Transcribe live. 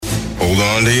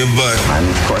on to your butt. I'm,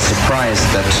 of course, surprised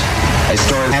that a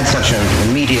story had such an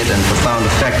immediate and profound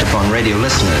effect upon radio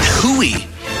listeners. Hooey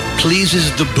pleases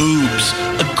the boobs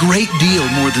a great deal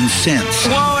more than sense.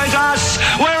 Woe is us!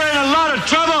 We're in a lot of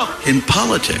trouble! In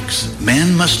politics,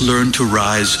 man must learn to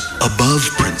rise above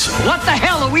principle. What the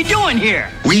hell are we doing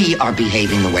here? We are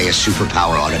behaving the way a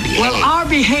superpower ought to behave. Well, our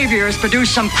behavior has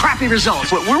produced some crappy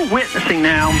results. What we're witnessing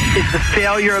now is the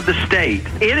failure of the state.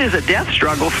 It is a death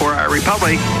struggle for our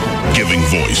republic. Giving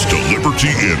voice to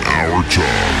liberty in our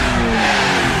time.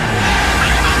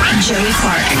 Joey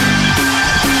Clark.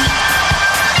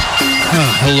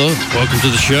 Hello, welcome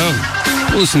to the show.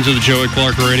 Listen to the Joey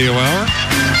Clark Radio Hour.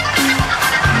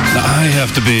 Now, I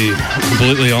have to be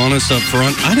completely honest up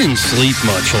front. I didn't sleep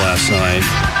much last night.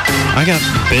 I got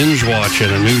binge watching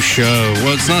a new show.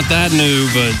 Well, it's not that new,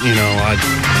 but, you know, I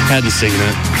hadn't seen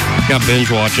it. Got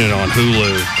binge watching it on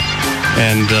Hulu.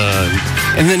 And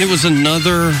then it was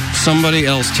somebody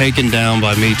else taken down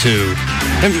by Me Too.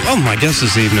 And, my guest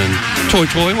this evening,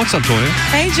 ToyToy. What's up, Toya?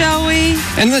 Hey, Joey.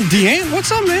 And then Deanne,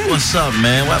 what's up, man? What's up,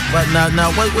 man?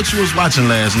 What you was watching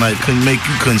last night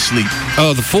couldn't sleep?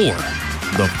 Oh, The Four.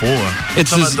 The Four.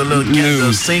 It's this the little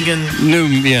new singing.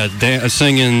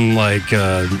 Singing like.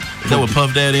 That with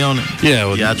Puff Daddy on it.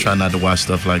 Yeah. I try not to watch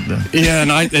stuff like that. Yeah,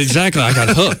 and I got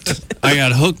hooked. I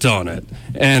got hooked on it,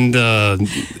 and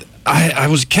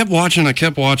I kept watching,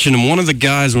 and one of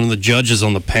the judges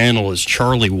on the panel is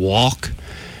Charlie Walk.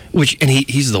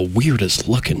 He's the weirdest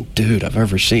looking dude I've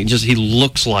ever seen. Just he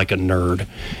looks like a nerd,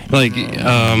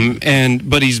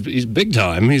 but he's big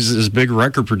time. He's this big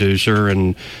record producer,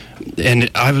 and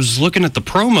I was looking at the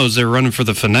promos they were running for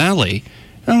the finale,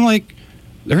 and I'm like,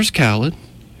 there's Khaled,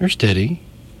 there's Diddy,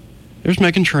 there's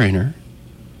Meghan Trainor.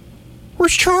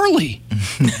 Where's Charlie?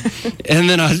 And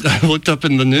then I looked up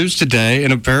in the news today,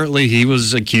 and apparently he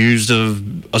was accused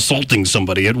of assaulting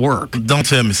somebody at work. Don't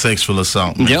tell me sexual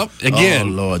assault, man. Yep, again.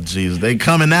 Oh, Lord Jesus. They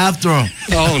coming after him.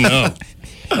 Oh, no.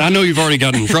 I know you've already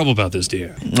gotten in trouble about this,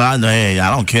 dear. I know. Hey,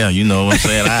 I don't care. You know what I'm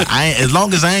saying? I ain't, as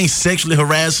long as I ain't sexually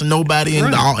harassing nobody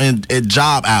at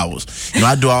job hours. You know,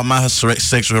 I do all my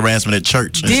sexual harassment at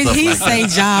church. Did he say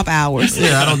job hours?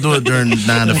 Yeah, I don't do it during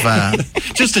 9 to 5.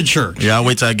 Just at church. Yeah, I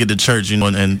wait till I get to church,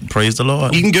 and praise the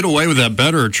Lord. You can get away with that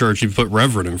better at church if you put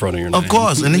Reverend in front of your name. Of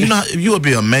course, and you would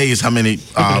be amazed how many.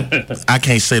 I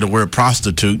can't say the word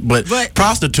prostitute, but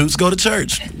prostitutes go to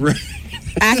church.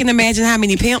 I can imagine how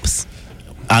many pimps.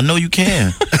 I know you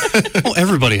can. Well,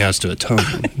 everybody has to atone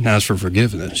and ask for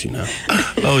forgiveness, you know.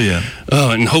 Oh, yeah.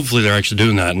 Oh, and hopefully they're actually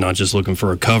doing that and not just looking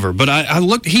for a cover. But I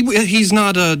looked, he's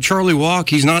not Charlie Walk.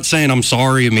 He's not saying I'm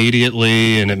sorry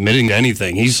immediately and admitting to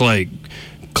anything. He's like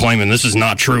claiming this is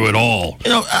not true at all.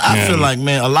 You know, I feel like,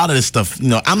 man, a lot of this stuff, you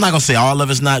know, I'm not going to say all of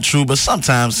it's not true, but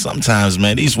sometimes,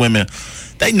 man, these women,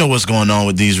 they know what's going on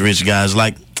with these rich guys.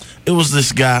 Like, it was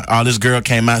this girl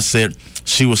came out and said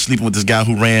she was sleeping with this guy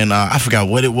who ran, I forgot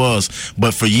what it was,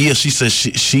 but for years she said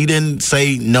she didn't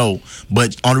say no,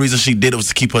 but only reason she did it was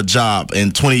to keep her job.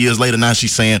 And 20 years later, now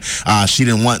she's saying she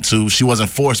didn't want to. She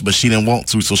wasn't forced, but she didn't want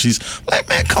to. So she's like,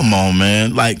 man, come on,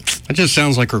 man. Like, it just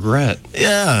sounds like regret.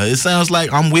 Yeah, it sounds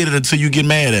like I'm with it until you get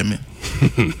mad at me.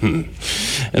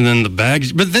 And then the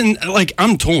bags, but then like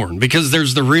I'm torn because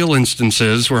there's the real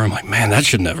instances where I'm like, man, that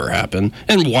should never happen,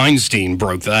 and Weinstein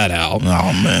broke that out.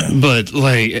 Oh man! But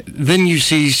like then you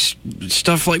see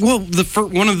stuff like, well,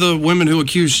 one of the women who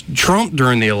accused Trump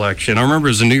during the election, I remember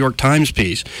it was a New York Times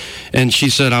piece, and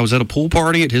she said I was at a pool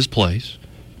party at his place,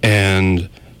 and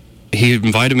he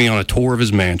invited me on a tour of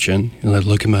his mansion. And like,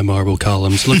 look at my marble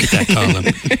columns. Look at that column.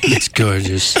 It's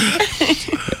gorgeous.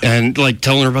 And like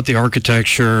telling her about the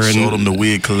architecture. And showed him the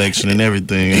wig collection and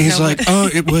everything. He's like, well,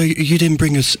 you didn't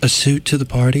bring a suit to the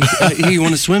party? You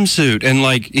want a swimsuit? And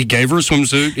like, he gave her a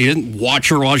swimsuit. He didn't watch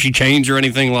her while she changed or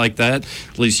anything like that.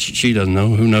 At least she doesn't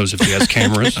know. Who knows if he has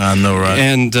cameras? I know, right?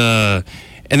 And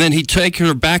then he'd take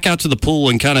her back out to the pool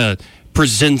and kind of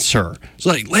presents her. It's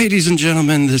like, ladies and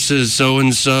gentlemen, this is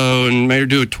so-and-so, and made her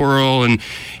do a twirl, and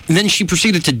then she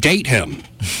proceeded to date him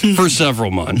for several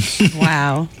months.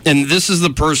 Wow. And this is the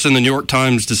person the New York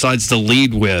Times decides to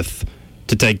lead with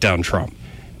to take down Trump.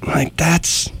 Like,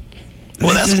 that's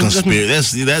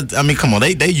conspiracy. I mean, come on,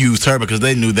 they used her because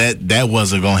they knew that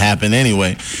wasn't going to happen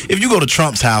anyway. If you go to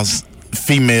Trump's house,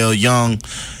 female, young,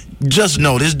 just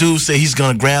know this dude said he's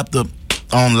going to grab the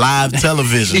on live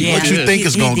television. Yeah. What you think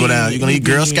is going to go down? You going to eat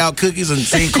Girl Scout cookies and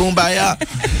sing Kumbaya?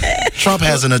 Trump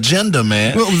has an agenda,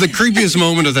 man. Well, the creepiest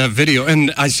moment of that video,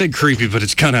 and I say creepy, but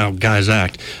it's kind of how guys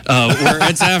act, where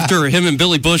it's after him and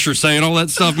Billy Bush are saying all that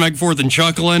stuff back and forth and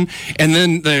chuckling, and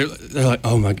then they're like,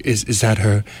 oh my, is that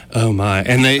her? Oh my.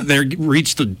 And they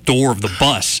reach the door of the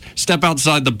bus, step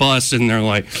outside the bus, and they're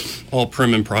like all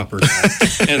prim and proper.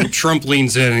 And Trump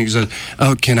leans in and he says,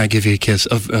 oh, can I give you a kiss?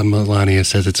 Melania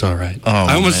says it's all right. Oh,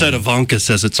 I almost said Ivanka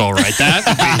says it's all right.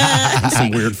 That would be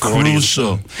some weird Freudian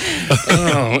Crucial.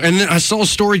 Oh, and then I saw a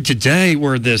story today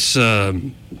where this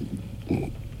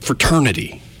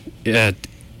fraternity at,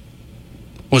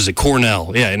 was it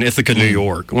Cornell? Yeah, in Ithaca, New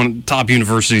York, one of the top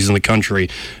universities in the country.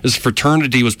 This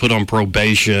fraternity was put on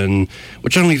probation,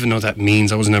 which I don't even know what that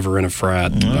means. I was never in a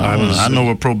frat. I know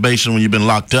what probation when you've been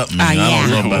locked up, man. Yeah. I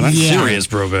don't know about That's that. serious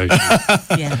probation.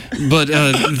 Yeah. But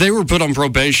they were put on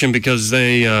probation because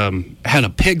they had a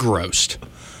pig roast.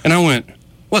 And I went,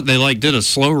 what, they like did a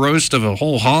slow roast of a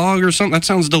whole hog or something? That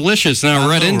sounds delicious. And I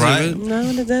read into it. No,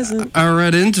 it doesn't. I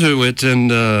read into it,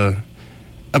 and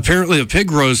apparently a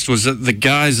pig roast was that the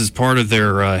guys, as part of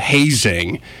their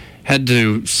hazing, had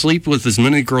to sleep with as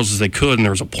many girls as they could, and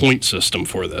there was a point system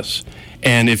for this.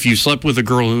 And if you slept with a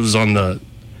girl who was on the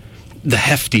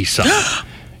hefty side,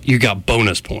 you got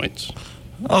bonus points.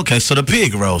 Okay, so the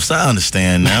pig roast, I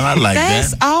understand now. I like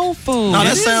That's that. awful. No,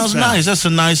 that sounds nice. That's a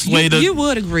nice way to. You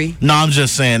would agree. No, I'm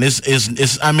just saying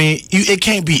it's. I mean, it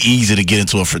can't be easy to get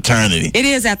into a fraternity. It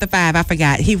is after 5. I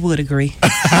forgot. He would agree.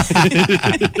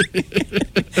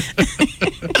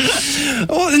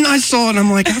 Well, and I saw it, and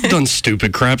I'm like, I've done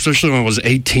stupid crap, especially when I was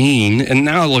 18, and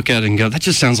now I look at it and go, that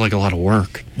just sounds like a lot of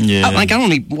work. Yeah. I don't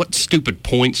need, what stupid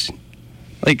points?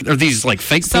 Like, are these like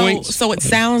fake points? So it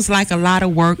sounds like a lot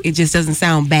of work. It just doesn't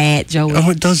sound bad, Joey. Oh,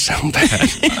 it does sound bad.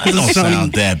 It don't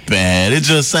sound that bad. It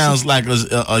just sounds like you're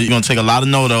going to take a lot of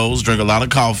No-Dos, drink a lot of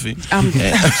coffee,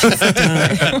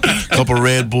 couple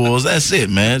Red Bulls. That's it,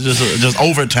 man. Just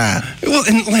overtime. Well,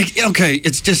 and like, okay,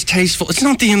 it's distasteful. It's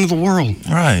not the end of the world.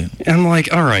 Right. And I'm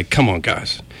like, all right, come on,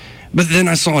 guys. But then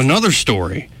I saw another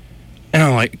story, and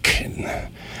I'm like,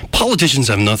 politicians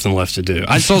have nothing left to do.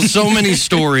 I saw so many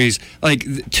stories, like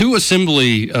 2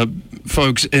 assembly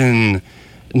folks in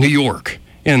New York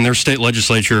in their state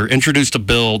legislature introduced a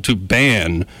bill to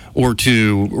ban or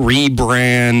to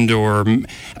rebrand or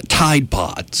Tide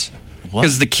Pods.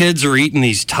 Because the kids are eating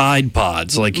these Tide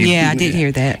Pods. Like I did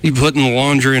hear that. You put in the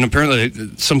laundry, and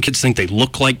apparently some kids think they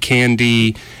look like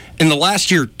candy. In the last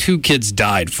year, 2 kids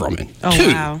died from it. Oh, 2.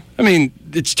 wow. I mean,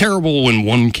 it's terrible when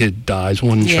one kid dies,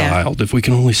 one child, if we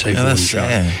can only save one that's child.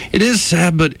 sad. It is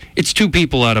sad, but it's 2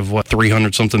 people out of,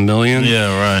 300-something million?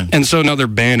 Yeah, right. And so now they're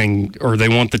banning, or they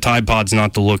want the Tide Pods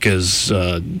not to look as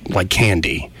like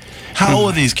candy. How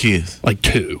old are these kids? Like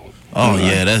 2. Oh,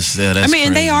 yeah, that's I mean,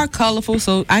 crazy. they are colorful,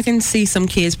 so I can see some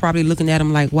kids probably looking at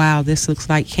them like, wow, this looks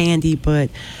like candy, but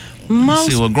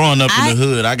most... See, well, growing up in the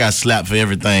hood, I got slapped for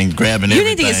everything, grabbing everything. You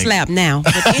need to get slapped now.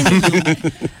 But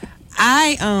anyway,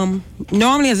 I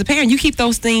normally as a parent, you keep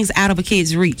those things out of a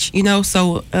kid's reach,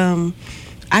 so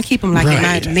I keep them like in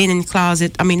my linen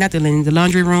closet. I mean, not the linen, the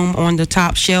laundry room on the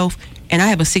top shelf. And I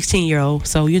have a 16-year-old,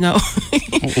 so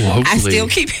I still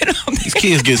keep it on there. These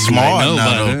kids get smart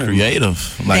now, though,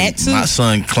 creative. Like my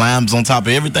son climbs on top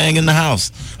of everything in the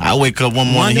house. I wake up one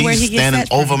morning, he's standing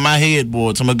over my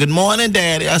headboard. So I'm like, good morning,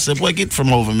 Daddy. I said, boy, get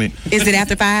from over me. Is it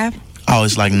after 5? Oh,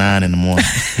 it's like 9 in the morning.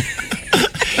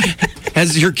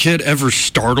 Has your kid ever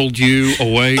startled you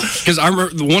awake? Because I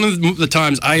remember one of the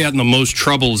times I had the most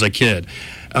trouble as a kid.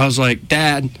 I was like,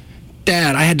 Dad,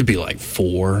 I had to be like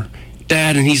 4.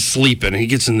 Dad, and he's sleeping, and he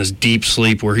gets in this deep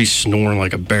sleep where he's snoring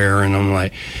like a bear, and I'm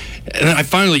like, and then I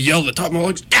finally yelled at the top of my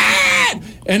lungs, Dad!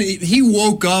 And he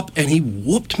woke up, and he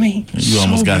whooped me. You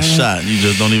almost got shot. You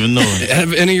just don't even know it.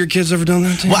 Have any of your kids ever done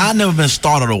that to you? Well, I've never been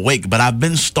startled awake, but I've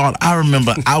been startled. I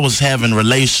remember I was having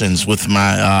relations with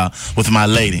my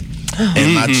lady,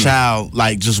 and my child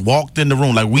just walked in the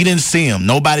room. Like, we didn't see him.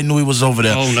 Nobody knew he was over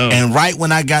there. Oh, no. And right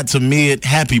when I got to mid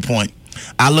happy point,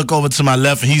 I look over to my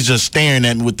left, and he's just staring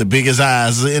at me with the biggest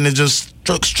eyes, and it just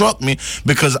struck me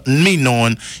because me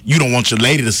knowing you don't want your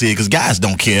lady to see it because guys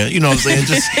don't care. You know what I'm saying?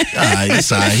 Just, all right,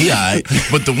 it's all right, he all right.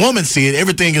 But the woman see it,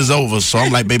 everything is over. So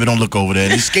I'm like, baby, don't look over there.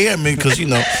 And it scared me because,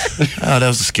 that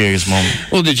was the scariest moment.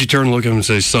 Well, did you turn and look at him and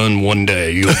say, son, one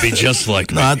day you'll be just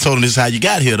like me? No, I told him this is how you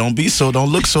got here. Don't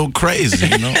look so crazy,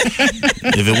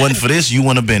 If it wasn't for this, you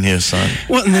wouldn't have been here, son.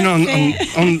 Well, and then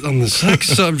on the sex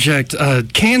subject,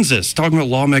 Kansas, talking about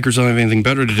lawmakers don't have anything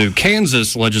better to do.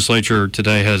 Kansas legislature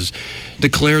today has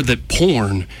declared that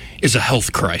porn is a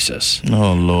health crisis.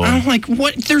 Oh, Lord. I'm like,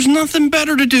 what? There's nothing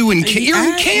better to do you're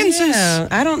in Kansas. Yeah,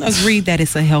 I don't agree that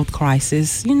it's a health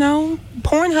crisis. You know,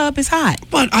 Pornhub is hot.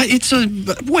 But I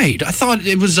thought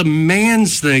it was a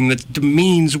man's thing that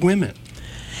demeans women.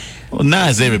 Well, now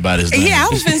it's everybody's thing. Yeah,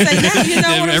 I was going to say that. You know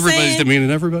what I'm Everybody's saying? demeaning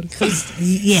everybody?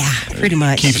 Yeah, pretty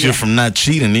much. Keeps you from not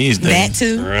cheating these days. That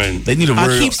too. Right. They need to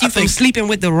worry. Or keeps you from sleeping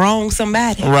with the wrong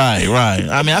somebody. Right.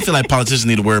 I mean, I feel like politicians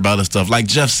need to worry about other stuff. Like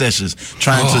Jeff Sessions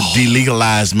trying to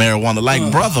delegalize marijuana.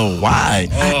 Like, brother, why?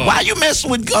 Why are you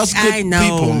messing with us good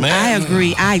people, man? I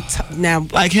agree. Now,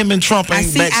 like him and Trump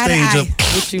ain't backstage.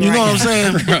 You know what I'm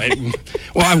saying? Right.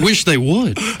 Well, I wish they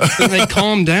would. They'd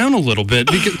calm down a little bit,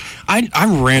 because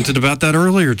I ranted about that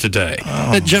earlier today.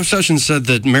 That Jeff Sessions said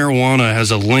that marijuana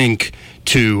has a link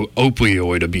to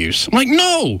opioid abuse. I'm like,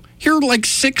 no. Here are like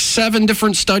 6, 7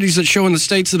 different studies that show in the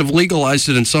states that have legalized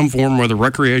it in some form, whether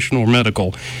recreational or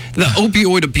medical, the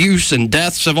opioid abuse and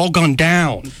deaths have all gone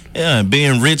down. Yeah, and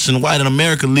being rich and white in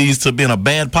America leads to being a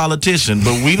bad politician,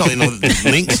 but we don't know.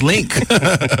 Links link.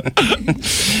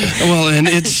 Well, and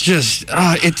it's just,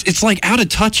 it's like out of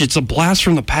touch. It's a blast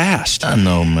from the past. I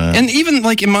know, man. And even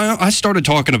like I started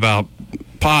talking about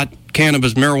pot,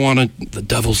 cannabis, marijuana, the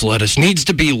devil's lettuce needs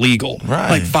to be legal. Right.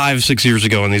 Like 5, 6 years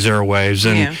ago in these airwaves.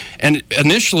 And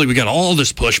initially we got all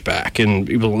this pushback. And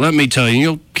people, let me tell you,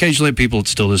 you'll occasionally have people that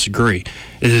still disagree.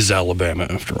 It is Alabama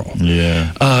after all.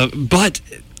 Yeah. But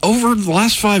over the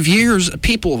last 5 years,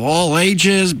 people of all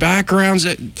ages,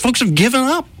 backgrounds, folks have given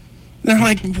up. They're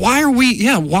like,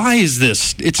 why is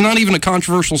this? It's not even a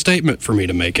controversial statement for me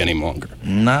to make any longer.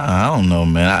 Nah, I don't know,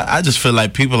 man. I just feel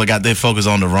like people have got their focus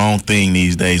on the wrong thing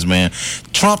these days, man.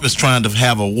 Trump is trying to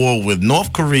have a war with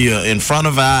North Korea in front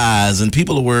of our eyes, and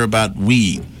people are worried about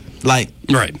weed. Like,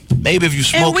 right. Maybe if you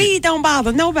smoke and weed don't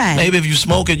bother nobody. Maybe if you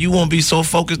smoke it, you won't be so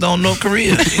focused on North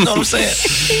Korea. You know what I'm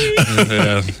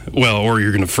saying? Well, or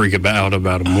you're going to freak out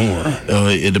about it more.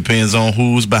 It depends on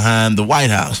who's behind the White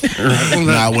House.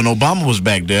 Now, when Obama was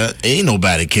back there, ain't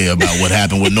nobody care about what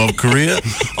happened with North Korea.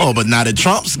 But now that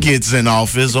Trump gets in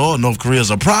office, North Korea's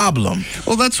a problem.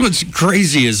 Well, that's what's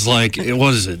crazy is like,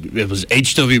 what is it? It was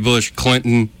H.W. Bush,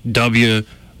 Clinton, W.,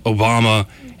 Obama.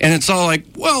 And it's all like,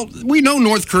 well, we know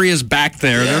North Korea's back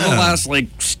there. Yeah. They're the last, like,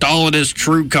 Stalinist,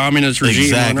 true communist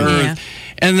regime on Earth. Yeah.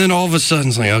 And then all of a sudden,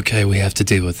 it's like, okay, we have to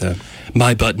deal with them.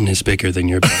 My button is bigger than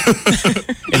your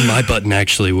button. And my button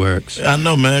actually works. I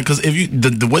know, man, because if you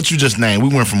what you just named, we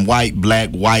went from white,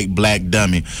 black,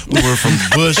 dummy. We were from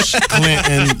Bush,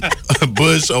 Clinton,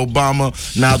 Bush,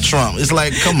 Obama, now Trump. It's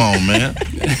like, come on, man.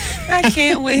 I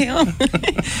can't with him.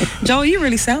 Joe, you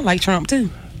really sound like Trump, too.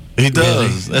 He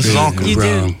does. That's his uncle. You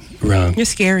do. Wrong. You're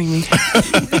scaring me.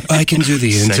 I can do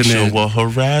the internet. Sexual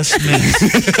harassment.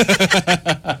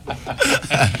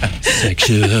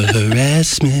 Sexual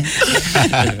harassment.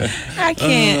 I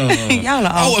can't. Y'all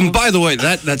are awful. And by the way,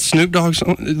 that Snoop Dogg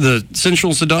song, the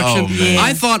Sensual Seduction,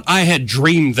 I thought I had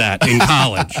dreamed that in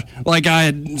college. Like I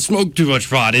had smoked too much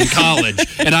pot in college.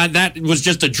 And that was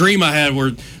just a dream I had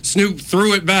where Snoop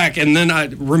threw it back, and then I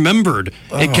remembered.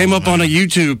 It came up on a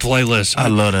YouTube playlist. I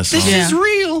love that song. This is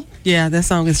real. Yeah, that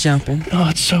song is jumping. Oh,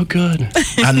 it's so good.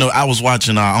 I know. I was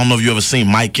watching, I don't know if you ever seen,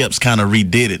 Mike Epps kind of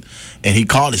redid it, and he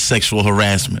called it sexual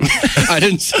harassment. I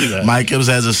didn't see that. Mike Epps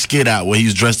has a skit out where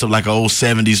he's dressed up like an old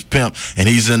 70s pimp, and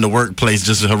he's in the workplace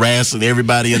just harassing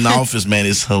everybody in the office, man.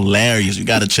 It's hilarious. You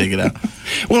got to check it out.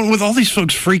 Well, with all these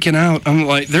folks freaking out, I'm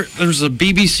like, there's a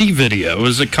BBC video. It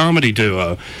was a comedy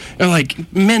duo. They're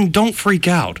like, men, don't freak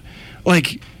out.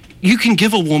 Like, you can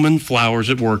give a woman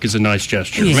flowers at work as a nice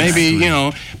gesture. Yeah. Maybe,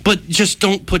 but just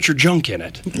don't put your junk in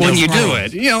it when you do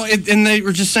it. And they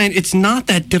were just saying it's not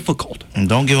that difficult. And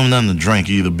don't give them nothing to drink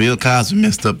either. Bill Cosby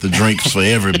messed up the drinks for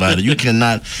everybody. You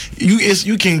cannot,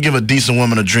 you can't give a decent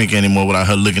woman a drink anymore without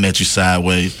her looking at you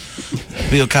sideways.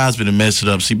 Bill Cosby done messed it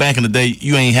up. See, back in the day,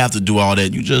 you ain't have to do all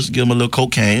that. You just give them a little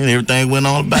cocaine and everything went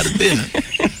on about the business.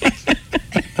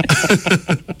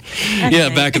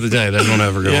 Yeah, back in the day, that don't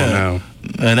ever go on now.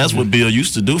 And that's what Bill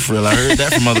used to do for real. I heard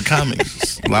that from other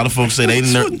comics. A lot of folks say they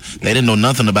didn't know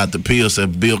nothing about the pill.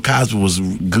 Said Bill Cosby was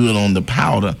good on the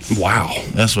powder. Wow,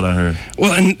 that's what I heard.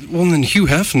 Well, then Hugh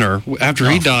Hefner, after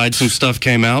he died, some stuff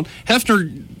came out.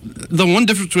 Hefner. The one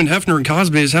difference between Hefner and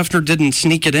Cosby is Hefner didn't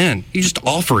sneak it in. He just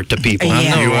offered it to people.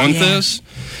 You want this?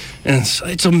 And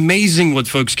it's amazing what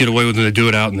folks get away with when they do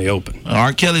it out in the open.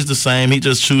 R. Kelly's the same. He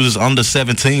just chooses under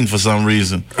 17 for some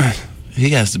reason.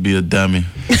 He has to be a dummy.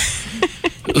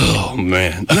 Oh,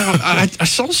 man. No, I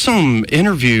saw some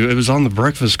interview. It was on the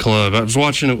Breakfast Club. I was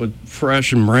watching it with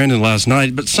Fresh and Brandon last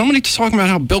night. But somebody talking about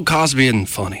how Bill Cosby isn't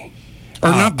funny. Or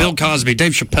not Bill Cosby,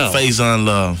 Dave Chappelle. Faison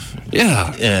Love.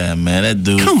 Yeah. Yeah, man, that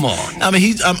dude. Come on. I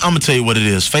mean, I'm going to tell you what it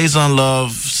is. Faison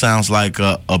Love sounds like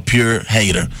a pure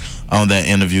hater on that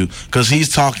interview, because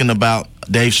he's talking about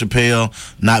Dave Chappelle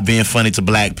not being funny to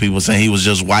black people, saying he was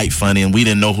just white funny, and we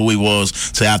didn't know who he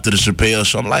was till after the Chappelle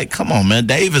show. I'm like, come on, man.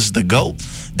 Dave is the GOAT.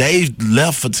 Dave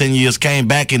left for 10 years, came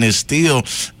back, and is still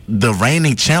the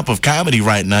reigning champ of comedy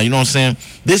right now. You know what I'm saying?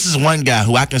 This is one guy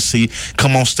who I can see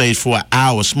come on stage for an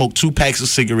hour, smoke 2 packs of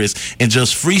cigarettes, and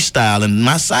just freestyle, and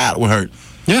my side would hurt.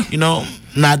 Yeah. You know,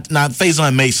 not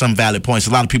Faison made some valid points. A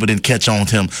lot of people didn't catch on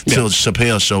to him till the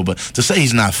Chappelle show, but to say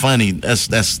he's not funny, that's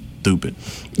stupid.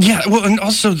 Yeah, well, and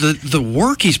also the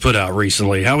work he's put out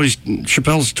recently, how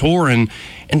Chappelle's touring,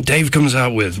 and Dave comes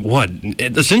out with,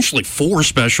 essentially 4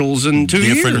 specials in 2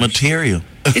 years. Different material.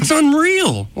 It's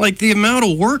unreal. Like, the amount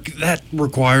of work that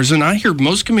requires, and I hear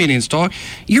most comedians talk,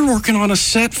 you're working on a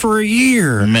set for a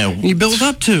year. Man, you build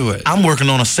up to it. I'm working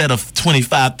on a set of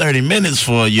 25, 30 minutes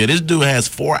for a year. This dude has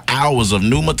 4 hours of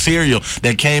new material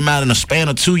that came out in a span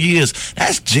of 2 years.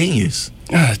 That's genius.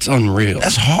 It's unreal.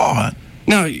 That's hard.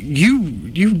 Now,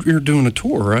 you're doing a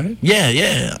tour, right?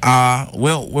 Yeah.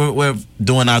 We're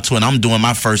doing our tour, and I'm doing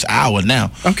my first hour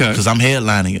now. Okay. Because I'm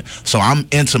headlining it. So I'm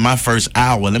into my first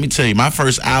hour. Let me tell you, my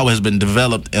first hour has been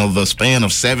developed in the span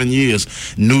of 7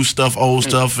 years. New stuff, old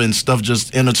stuff, and stuff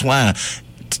just intertwined.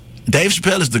 Dave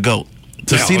Chappelle is the GOAT.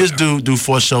 To see this dude do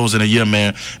 4 shows in a year,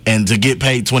 man, and to get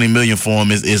paid $20 million for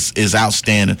him is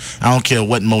outstanding. I don't care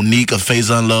what Monique or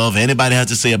Faison Love, anybody has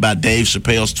to say about Dave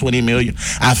Chappelle's $20 million.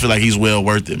 I feel like he's well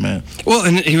worth it, man. Well,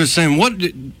 and he was saying,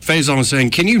 Faison was saying,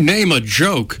 can you name a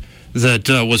joke that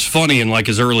was funny in like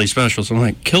his early specials? I'm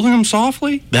like, Killing Him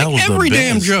Softly? That was every the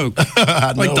damn best. joke.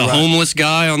 Like know, the homeless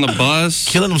guy on the bus.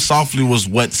 Killing Him Softly was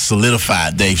what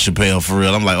solidified Dave Chappelle for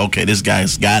real. I'm like, okay, this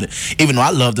guy's got it. Even though I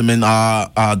loved him in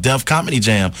Def Comedy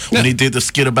Jam when he did the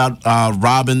skit about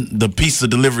robbing the pizza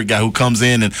delivery guy who comes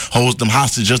in and holds them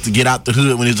hostage just to get out the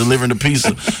hood when he's delivering the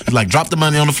pizza. He's like, drop the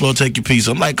money on the floor, take your pizza.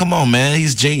 I'm like, come on, man,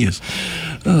 he's genius.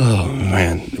 Oh,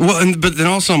 man. Well, but then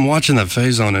also I'm watching that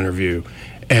Faison interview.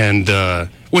 And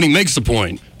when he makes the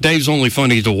point, Dave's only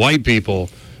funny to white people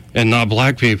and not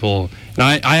black people.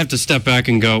 And I have to step back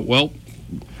and go, well,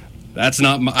 that's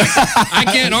not my... I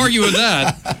can't argue with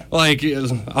that. Like,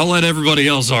 I'll let everybody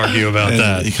else argue about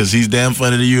that. Because he's damn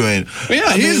funny to you, ain't he?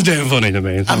 Yeah, he's damn funny to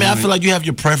me. I feel like you have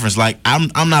your preference. Like,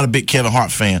 I'm not a big Kevin Hart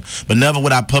fan, but never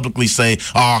would I publicly say,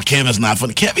 oh, Kevin's not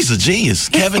funny. Kevin's a genius.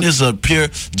 Kevin is a pure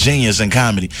genius in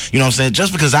comedy. You know what I'm saying?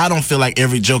 Just because I don't feel like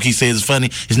every joke he says is funny,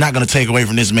 is not going to take away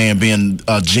from this man being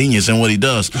a genius in what he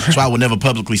does. So I would never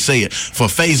publicly say it. For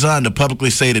Faison to publicly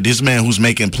say that this man who's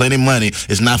making plenty of money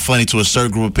is not funny to a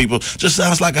certain group of people, just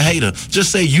sounds like a hater.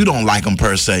 Just say you don't like him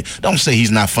per se. Don't say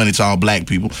he's not funny to all black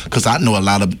people, because I know a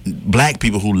lot of black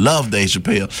people who love Dave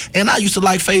Chappelle, and I used to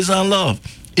like Faison Love,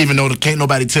 even though can't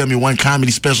nobody tell me one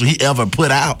comedy special he ever put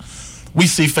out. We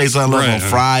see Faison Love on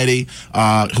Friday,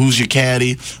 Who's Your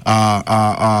Caddy,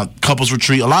 Couples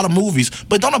Retreat, a lot of movies,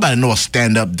 but don't nobody know a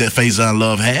stand-up that Faison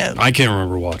Love had. I can't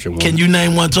remember watching one. Can you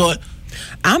name one, Toy?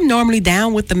 I'm normally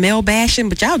down with the male bashing,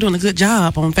 but y'all doing a good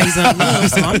job on Faison Love,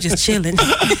 so I'm just chilling.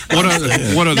 What other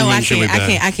men should we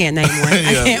bash? I can't name one.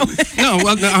 I can't. No,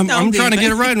 I'm trying to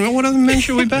get it right. What other men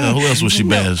should we bash? Who else would she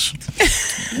bash?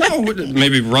 No,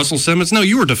 maybe Russell Simmons. No,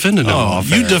 you were defending him. Oh,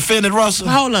 you defended Russell?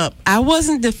 Hold up. I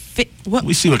wasn't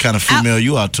We see what kind of female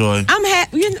you are, Toy. I'm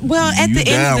happy. Well, at the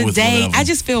end of the day, I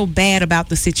just feel bad about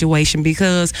the situation,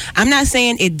 because I'm not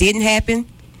saying it didn't happen.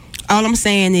 All I'm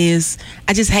saying is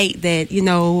I just hate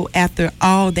that, after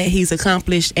all that he's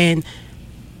accomplished and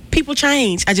people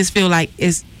change. I just feel like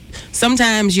it's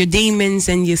sometimes your demons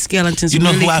and your skeletons. You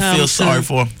know really who I feel sorry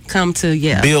for?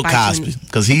 Bill Cosby,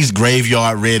 because he's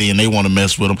graveyard ready and they want to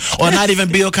mess with him. Or not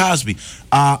even Bill Cosby.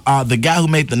 The guy who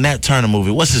made the Nat Turner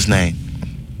movie. What's his name?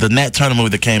 The Nat Turner movie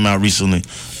that came out recently.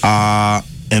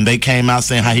 And they came out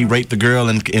saying how he raped the girl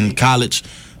in college.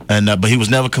 And but he was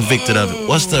never convicted of it.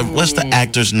 What's the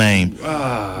actor's name?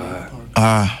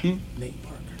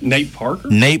 Nate Parker.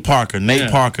 Nate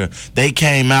Parker. They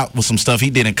came out with some stuff he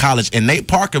did in college, and Nate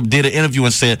Parker did an interview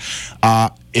and said,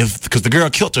 because the girl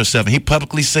killed herself, and he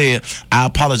publicly said, I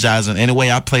apologize in any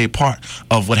way I played part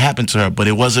of what happened to her, but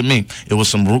it wasn't me. It was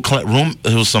some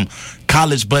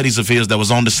college buddies of his that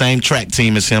was on the same track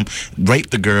team as him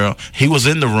raped the girl. He was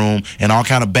in the room, and all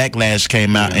kind of backlash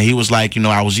came out, and he was like,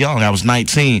 I was young. I was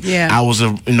 19. Yeah.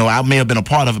 I may have been a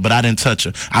part of it, but I didn't touch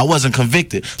her. I wasn't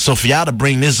convicted. So for y'all to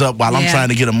bring this up while I'm trying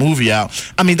to get a movie out,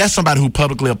 I mean, that's somebody who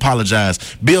publicly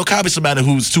apologized. Bill Cosby's somebody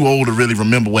who's too old to really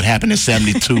remember what happened in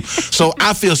 72. So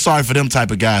I feel sorry for them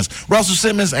type of guys. Russell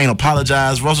Simmons ain't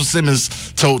apologized. Russell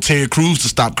Simmons told Terry Crews to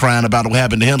stop crying about what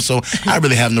happened to him. So I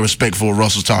really have no respect for what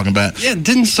Russell's talking about. Yeah,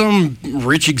 didn't some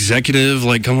rich executive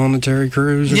come on to Terry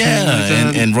Crews or something like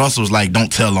that? And Russell was like,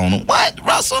 don't tell on him. What?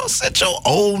 Russell? Sit your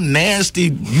old nasty,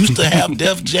 used to have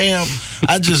Def Jam.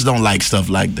 I just don't like stuff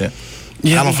like that.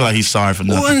 Yeah, I don't feel like he's sorry for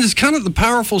nothing. Well, and it's kind of the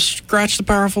powerful scratch the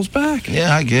powerful's back.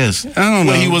 Yeah, I guess. I don't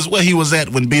know. Where he was at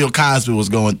when Bill Cosby was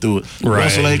going through it. Right.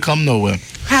 Russell ain't come nowhere.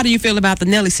 How do you feel about the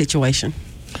Nelly situation?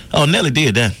 Oh, Nelly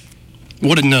did that.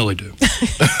 What did Nelly do?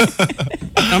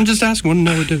 I'm just asking, what did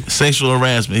Nelly do? Sexual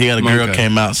harassment. He had a girl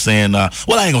came out saying, well,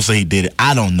 I ain't gonna say he did it.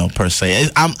 I don't know per se.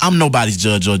 I'm nobody's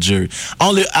judge or jury.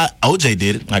 Only OJ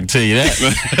did it. I can tell you that.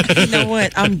 You know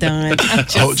what? I'm done. I'm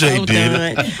just OJ did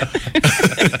it.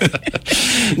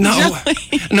 No,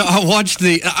 I watched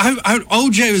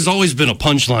OJ has always been a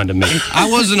punchline to me. I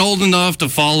wasn't old enough to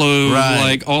follow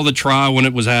all the trial when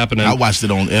it was happening. I watched it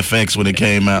on FX when it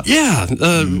came out. Yeah,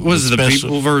 was it the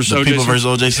People versus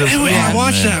O.J. Simpson? I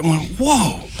watched that one.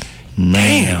 Whoa,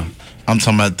 man! Damn. I'm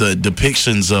talking about the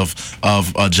depictions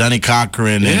of Johnny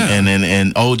Cochran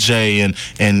and O.J.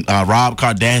 and Rob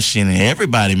Kardashian and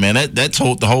everybody, man. That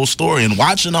told the whole story. And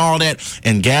watching all that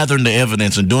and gathering the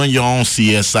evidence and doing your own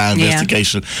CSI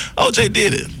investigation, O.J.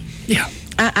 did it. Yeah,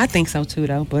 I think so too,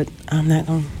 though. But I'm not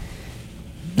gonna.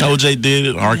 O.J. did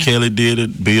it. R. Kelly did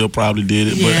it. Bill probably did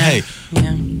it. But hey.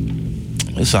 Yeah.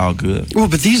 It's all good. Well,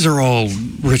 but these are all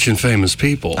rich and famous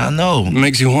people. I know. It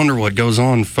makes you wonder what goes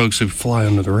on, folks who fly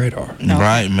under the radar.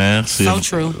 Right, man. See, so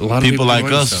true. A lot of people like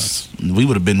us, we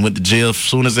would have been went to jail as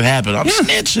soon as it happened. I'm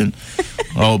snitching.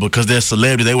 Because they're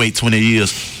celebrity, they wait 20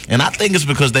 years. And I think it's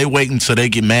because they wait until they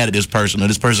get mad at this person or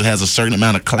this person has a certain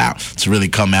amount of clout to really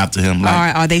come after him.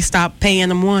 Or they stop paying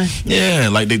them one. Yeah,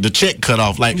 like the check cut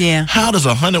off. How does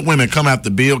 100 women come after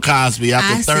Bill Cosby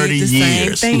after 30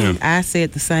 years? I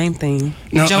said the same thing.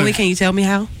 No, Joey, can you tell me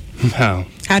how? How?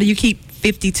 How do you keep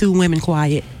 52 women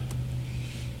quiet?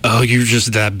 Oh, you're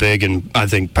just that big and I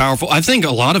think powerful. I think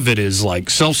a lot of it is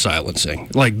self-silencing.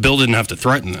 Bill didn't have to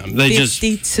threaten them.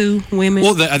 52 women.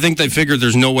 Well, I think they figured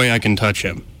there's no way I can touch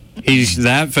him. He's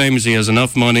that famous. He has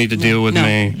enough money to deal with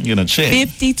me. You're gonna check.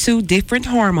 52 different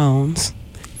hormones,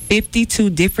 52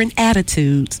 different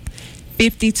attitudes,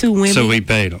 52 women. So he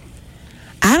paid them.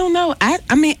 I don't know.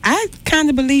 I mean, I kind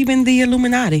of believe in the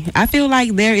Illuminati. I feel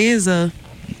like there is a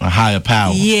higher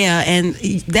power. Yeah, and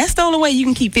that's the only way you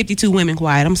can keep 52 women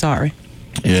quiet. I'm sorry.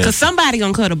 Yeah. Because somebody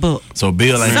gonna cut a book. So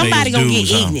Bill ain't somebody gonna get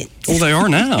ignorant. Well, they are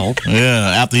now.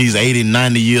 Yeah, after he's 80,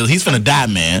 90 years, he's finna die,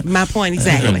 man. My point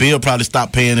exactly. And Bill probably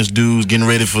stopped paying his dues, getting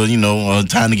ready for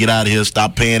time to get out of here.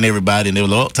 Stop paying everybody, and they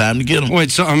were time to get him.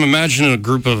 Wait, so I'm imagining a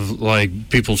group of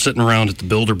people sitting around at the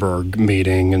Bilderberg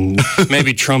meeting, and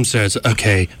maybe Trump says,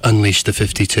 "Okay, unleash the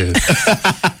 52."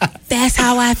 That's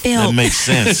how I felt. That makes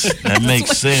sense. That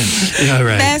makes sense. Yeah,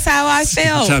 right. That's how I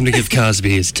felt. Time to give Cosby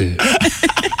his due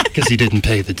because he didn't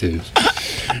pay the dues.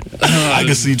 I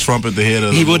can see Trump at the head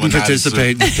of. He wouldn't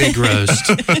participate in the pig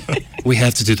roast. We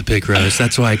have to do the pig roast.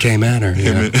 That's why I came at her.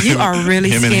 You are really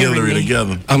him and scaring Hillary me.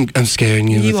 together. I'm scaring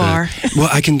you. You are. Well,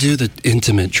 I can do the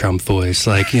intimate Trump voice,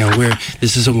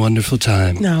 this is a wonderful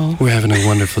time. No, we're having a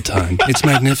wonderful time. It's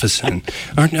magnificent.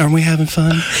 Aren't we having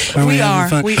fun? We are.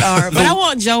 But I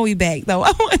want Joey back, though.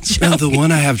 I want Joey. No, the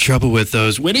one I have trouble with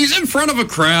those when he's in front of a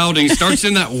crowd and he starts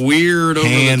in that weird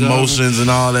hand motions and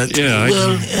all that. Yeah,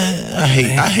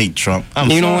 I hate Trump.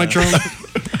 You don't like Trump?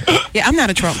 Yeah, I'm not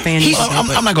a Trump fan.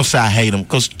 I'm not gonna say I hate him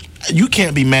because you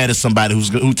can't be mad at somebody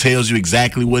who tells you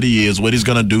exactly what he is, what he's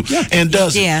gonna do, and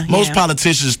does it. Most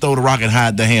politicians throw the rock and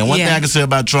hide their hand. One thing I can say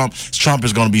about Trump is Trump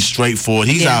is gonna be straightforward.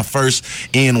 He's our first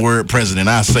N-word president.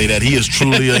 I say that he is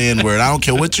truly an N-word. I don't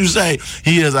care what you say.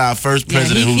 He is our first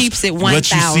president. He keeps it 1,000.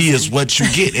 What you see is what you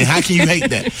get, and how can you hate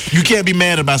that? You can't be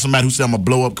mad about somebody who said I'm gonna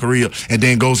blow up Korea and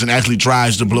then goes and actually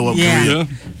tries to blow up Korea.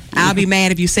 I'll be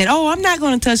mad if you said, "Oh, I'm not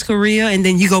going to touch Korea," and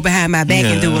then you go behind my back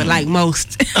and do it like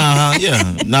most.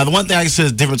 Yeah. Now, the one thing I can say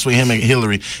is the difference between him and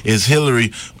Hillary is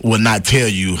Hillary would not tell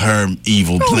you her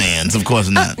evil plans. Of course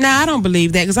not. I don't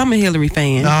believe that because I'm a Hillary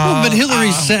fan. But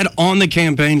Hillary said on the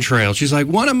campaign trail, she's like,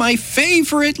 one of my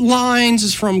favorite lines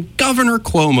is from Governor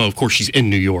Cuomo. Of course, she's in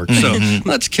New York, so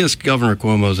let's kiss Governor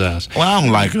Cuomo's ass. Well, I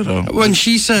don't like her, though. When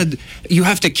she said, you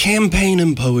have to campaign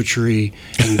in poetry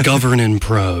and govern in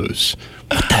prose.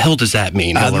 What the hell does that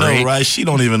mean, I Hillary? know, right? She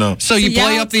don't even know. So you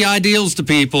play up the ideals to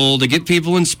people to get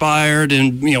people inspired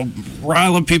and,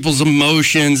 rile up people's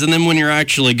emotions. And then when you're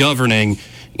actually governing,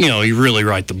 you really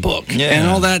write the book. Yeah. And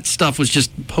all that stuff was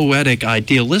just poetic,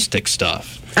 idealistic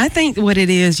stuff. I think what it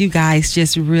is, you guys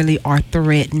just really are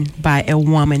threatened by a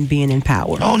woman being in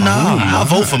power. Oh, no. I'll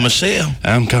vote for Michelle.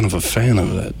 I'm kind of a fan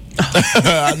of that.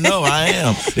 I know, I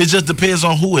am. It just depends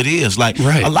on who it is. Like,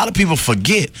 a lot of people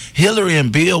forget Hillary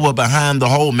and Bill were behind the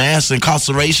whole mass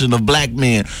incarceration of black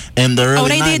men in the early 90s. Oh,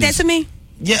 they did that to me?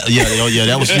 Yeah,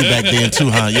 that was you back then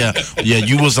too, huh? Yeah,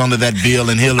 you was under that Bill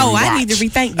and Hillary. Oh, I need to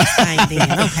rethink this thing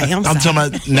then. Okay, I'm sorry.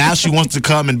 talking about now she wants to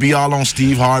come and be all on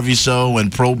Steve Harvey's show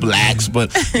and pro-blacks,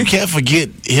 but you can't forget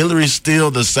Hillary's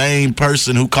still the same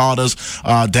person who called us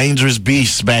dangerous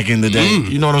beasts back in the day.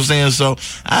 You know what I'm saying? So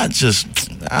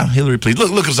Hillary, please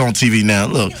look us on TV now.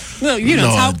 Look, you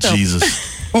don't talk to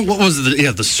Jesus. Well, what was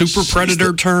the super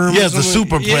predator term? Yes, the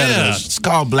super predator. Yeah. It's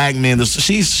called black men.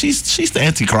 She's the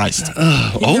Antichrist.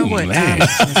 Man,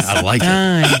 I like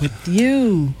it. With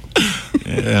you.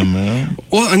 Yeah, man.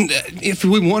 Well, and if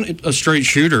we wanted a straight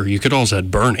shooter, you could also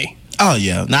have Bernie. Oh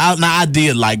yeah. Now I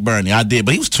did like Bernie. I did,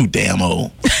 but he was too damn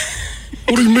old.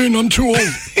 What do you mean I'm too old?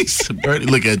 He said, Bernie,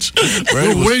 look at you.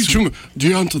 There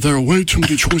are way too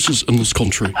many choices in this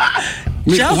country.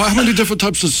 How many different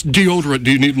types of deodorant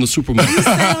do you need in the supermarket? You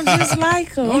sound just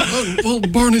like him. Well,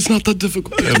 Bernie's not that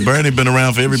difficult. Yeah, Bernie been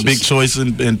around for every big choice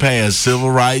in past.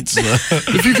 Civil rights.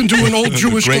 If you can do an old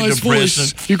Jewish guy's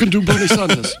voice, you can do Bernie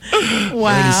Sanders.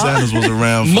 Wow. Bernie Sanders was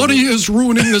around. Money is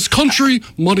ruining this country.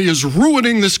 Money is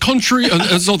ruining this country,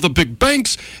 and so the big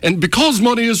banks. And because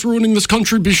money is ruining this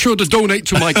country, be sure to donate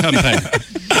to my campaign.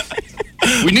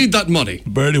 We need that money.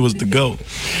 Bernie was the GOAT.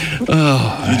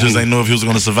 You just ain't know if he was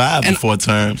going to survive before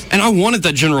terms. And I wanted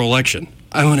that general election.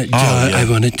 I wanted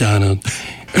Donald.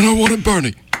 And I wanted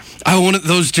Bernie. I wanted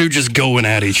those two just going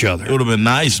at each other. It would have been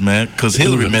nice, man, because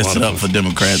Hillary messed it up for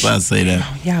Democrats. I'd say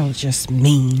that. Y'all was just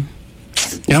mean.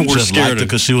 Yeah, we're just scared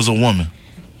because she was a woman.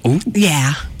 Ooh.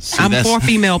 Yeah. I'm for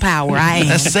female power. I am.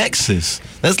 That's sexist.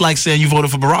 That's like saying you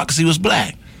voted for Barack because he was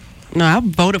black. No, I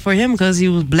voted for him because he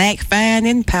was black, fine,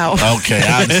 and powerful. Okay,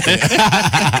 I understand.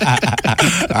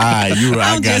 All right,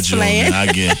 I got you. I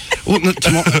get it. Well,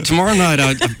 tomorrow night,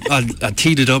 I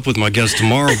teed it up with my guest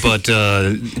tomorrow, but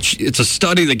it's a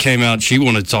study that came out she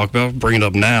wanted to talk about. Bring it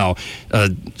up now.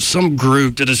 Some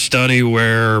group did a study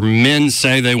where men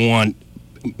say they want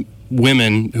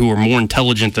women who are more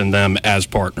intelligent than them as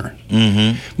partners.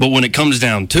 Mm-hmm. But when it comes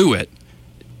down to it,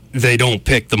 they don't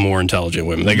pick the more intelligent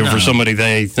women. They go for somebody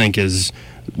they think is,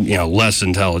 less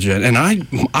intelligent. And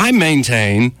I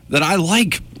maintain that I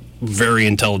like very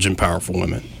intelligent, powerful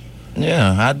women.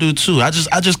 Yeah, I do too. I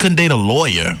just couldn't date a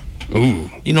lawyer.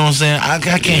 Ooh. You know what I'm saying? I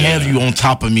can't have you on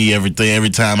top of me every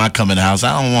time I come in the house.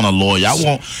 I don't want a lawyer.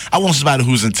 I want somebody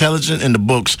who's intelligent in the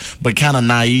books, but kind of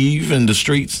naive in the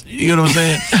streets. You know what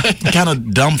I'm saying? Kind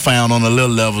of dumbfounded on a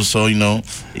little level, so,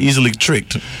 easily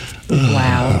tricked.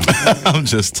 Wow. I'm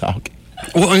just talking.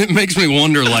 Well, it makes me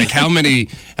wonder, how many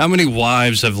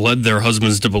wives have led their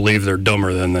husbands to believe they're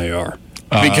dumber than they are?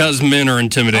 Because men are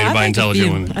intimidated by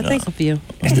intelligent women. I think a few.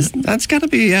 That's got to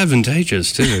be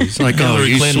advantageous, too. It's like,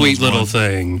 you sweet little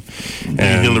thing.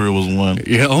 And Hillary was one.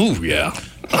 Yeah. Oh, yeah.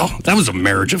 Oh, that was a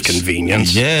marriage of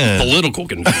convenience. Yeah. Political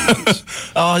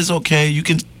convenience. Oh, it's okay. You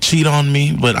can cheat on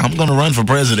me, but I'm going to run for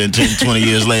president 10, 20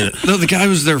 years later. No, the guy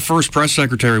was their first press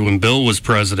secretary when Bill was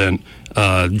president,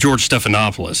 George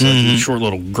Stephanopoulos, a short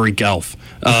little Greek elf.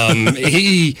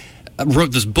 He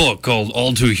wrote this book called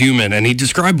All Too Human, and he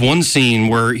described one scene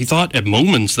where he thought at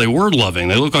moments they were loving.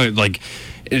 They look like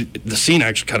the scene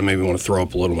actually kind of made me want to throw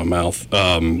up a little in my mouth,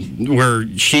 where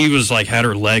she was had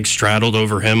her legs straddled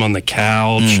over him on the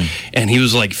couch, and he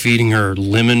was feeding her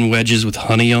lemon wedges with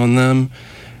honey on them.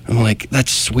 I'm like,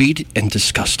 that's sweet and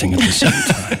disgusting at the same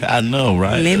time. I know,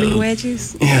 right? Lemon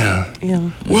wedges? Yeah.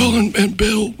 Well, and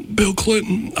Bill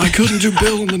Clinton, I couldn't do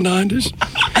Bill in the 90s.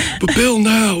 But Bill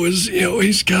now is,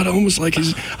 he's got almost I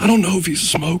don't know if he's a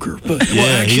smoker, but...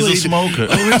 he's a smoker.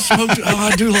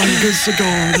 I do like a good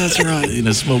cigar, that's right. He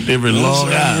done smoked every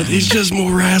long hour. He's just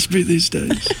more raspy these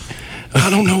days. I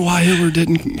don't know why Hillary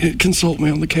didn't consult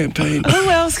me on the campaign. Who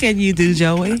else can you do,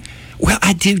 Joey? Well,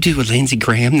 I do a Lindsey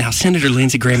Graham. Now, Senator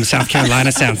Lindsey Graham of South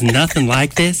Carolina sounds nothing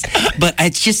like this, but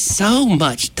it's just so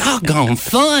much doggone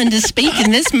fun to speak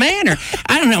in this manner.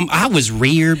 I don't know. I was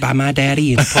reared by my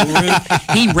daddy in the pool room.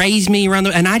 He raised me around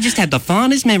and I just had the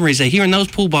fondest memories of hearing those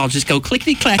pool balls just go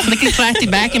clickety-clack, clickety-clackety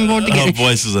back and forth together. Her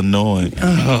voice is annoying.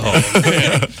 Oh,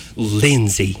 man.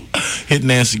 Lindsey. Hit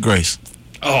Nancy Grace.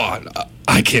 Oh,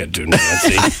 I can't do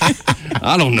Nancy.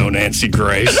 I don't know Nancy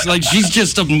Grace. Like, she's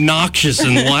just obnoxious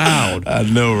and loud. I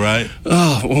know, right?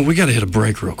 Oh, well, we got to hit a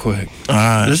break real quick. All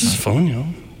right. This is fun, yo.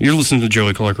 You're listening to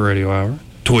Joey Clark Radio Hour.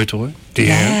 ToyToy. Deanne.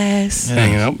 Yes.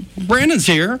 Hanging out. Brandon's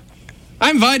here. I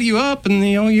invited you up, and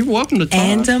you're welcome to talk.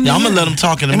 And I'm gonna let him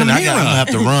talk in a minute. I'm gonna have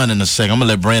to run in a second. I'm gonna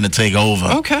let Brandon take over.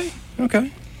 Okay.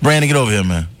 Brandon, get over here,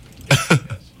 man.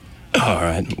 All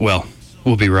right. Well,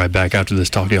 we'll be right back after this.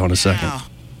 Talk to you in a second.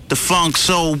 The Funk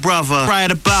Soul Brother,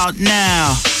 right about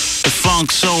now. The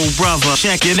Funk Soul Brother,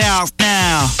 check it out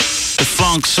now. The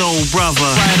Funk Soul Brother,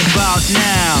 right about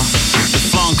now. The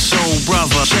Funk Soul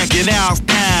Brother, check it out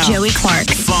now. Joey Clark.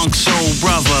 The Funk Soul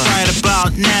Brother, right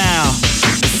about now.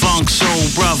 The Funk Soul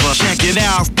Brother, check it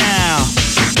out now.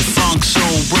 The Funk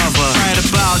Soul Brother, right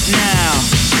about now.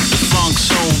 The Funk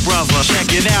Soul Brother,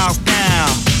 check it out now.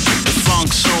 The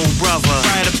Funk Soul Brother,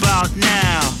 right about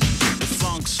now. The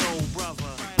Funk Soul Brother.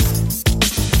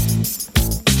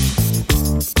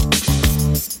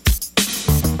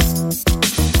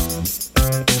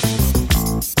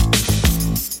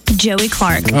 Joey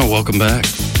Clark. Oh, welcome back.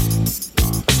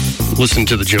 Listen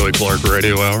to the Joey Clark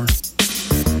Radio Hour.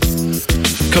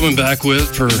 Coming back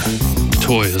with, for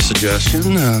Toy, a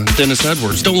suggestion, Dennis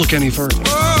Edwards. Don't look any further.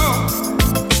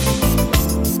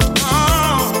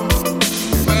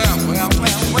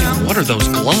 What are those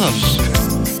gloves?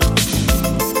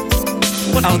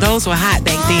 Oh, those were hot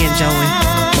back then, Joey.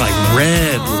 Like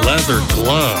red leather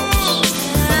gloves.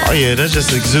 Oh, yeah, that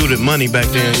just exuded money back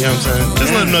then, you know what I'm saying?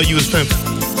 Just let them know you was pimping.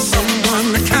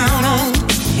 Someone to count on.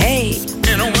 Hey.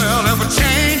 In a world ever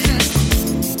changing.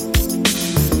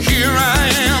 Here I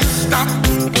am, stop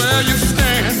where you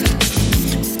stand.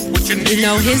 You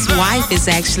know, his wife is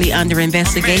actually under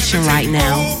investigation right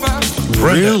now.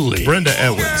 Really? Brenda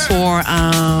Edwards. For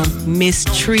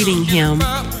mistreating him.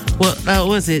 Well,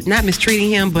 was it not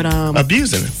mistreating him, but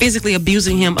abusing him, physically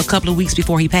abusing him a couple of weeks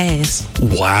before he passed.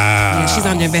 Wow. Yeah, she's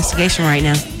under investigation right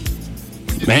now.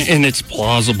 Man, and it's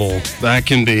plausible. That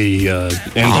can be end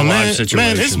of life situation.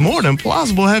 Man, it's more than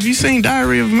plausible. Have you seen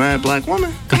Diary of a Mad Black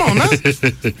Woman? Come on now. Don't do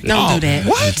that.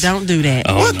 What? Don't do that.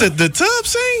 Oh, what, no. the tub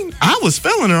scene? I was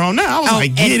feeling her on that. I was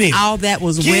like, get him. All that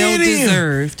was well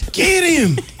deserved. Get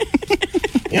him.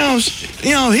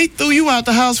 You know, he threw you out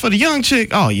the house for the young chick.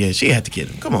 Oh, yeah, she had to get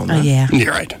him. Come on, man. Oh, yeah.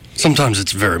 You're right. Sometimes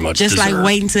it's very much just deserved. like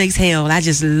waiting to exhale. I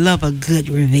just love a good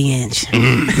revenge.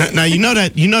 Now you know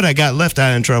that got left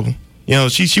out in trouble. You know,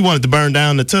 she wanted to burn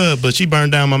down the tub, but she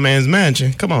burned down my man's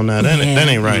mansion. Come on now, that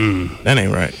ain't right. That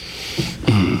ain't right.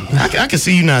 I can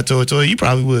see you not, ToyToy. You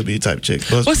probably would be the type of chick.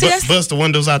 Bust the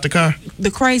windows out the car.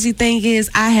 The crazy thing is,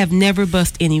 I have never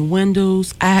bust any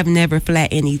windows. I have never flat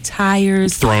any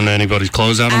tires. Thrown anybody's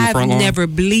clothes out on the front lawn? I've never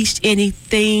bleached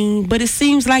anything. But it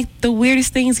seems like the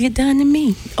weirdest things get done to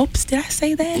me. Oops, did I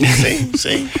say that?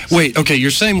 See? Wait, okay,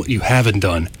 you're saying what you haven't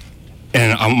done.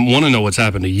 And I want to know what's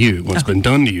happened to you, what's been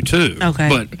done to you, too. Okay.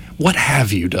 But what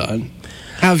have you done?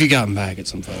 How have you gotten back at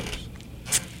some folks?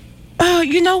 Oh,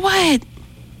 you know what?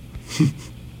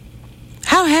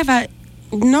 How have I?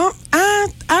 No,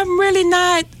 I'm really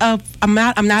not. I'm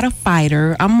not a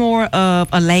fighter. I'm more of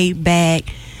a laid back.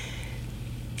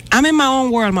 I'm in my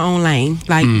own world, my own lane.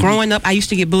 Like growing up, I used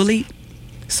to get bullied.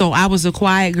 So I was a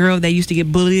quiet girl that used to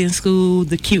get bullied in school,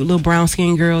 the cute little brown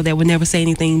skinned girl that would never say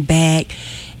anything back.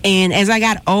 And as I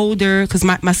got older, because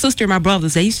my sister and my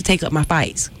brothers, they used to take up my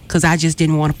fights because I just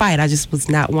didn't want to fight. I just was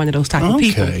not one of those type of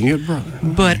people. Okay, your brother.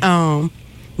 But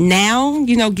now,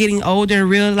 you know, getting older and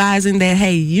realizing that,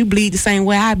 hey, you bleed the same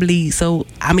way I bleed, so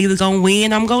I'm either going to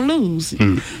win or I'm going to lose.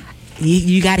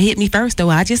 You got to hit me first, though.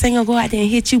 I just ain't going to go out there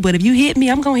and hit you, but if you hit me,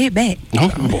 I'm going to hit back.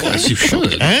 Oh, yes, you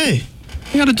should. Hey.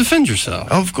 You got to defend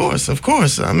yourself. Of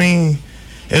course. I mean,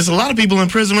 there's a lot of people in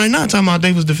prison right now talking about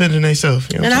they was defending themselves.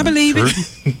 You know and I believe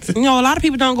it. You know, a lot of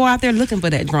people don't go out there looking for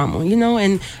that drama, you know,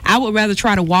 and I would rather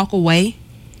try to walk away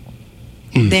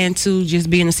than to just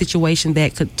be in a situation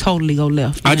that could totally go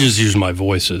left. I just use my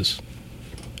voices.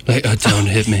 Like, don't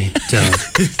hit me. Don't.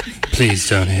 Please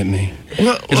don't hit me.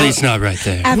 At least not right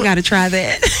there. I've got to try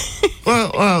that.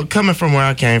 Well, coming from where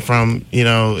I came from, you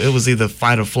know, it was either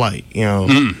fight or flight, you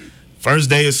know. First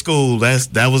day of school,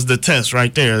 that was the test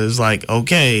right there. It was like,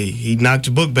 okay, he knocked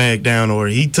your book bag down or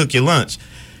he took your lunch.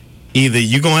 Either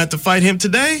you're going to have to fight him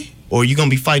today or you're going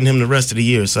to be fighting him the rest of the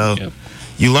year. So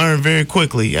you learn very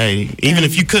quickly, hey, even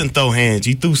if you couldn't throw hands,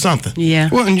 you threw something. Yeah.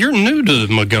 Well, and you're new to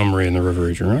Montgomery in the River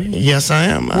region, right? Yes, I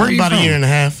am. Where are you about from? a year and a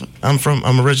half.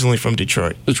 I'm originally from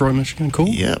Detroit. Detroit, Michigan. Cool.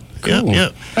 Yep. Cool.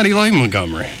 Yep. How do you like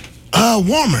Montgomery?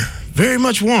 Warmer. Very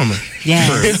much warmer.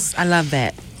 Yes, I love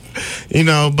that. You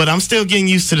know, but I'm still getting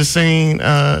used to the scene,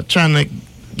 trying to,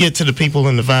 get to the people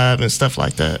and the vibe and stuff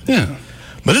like that. Yeah.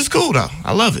 But it's cool though.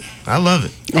 I love it.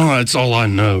 Oh, that's all I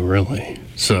know, really.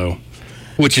 So,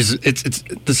 which is it's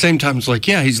at the same time, it's like,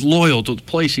 yeah, he's loyal to the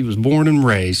place he was born and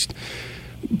raised,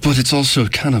 but it's also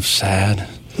kind of sad.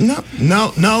 No.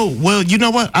 Well, you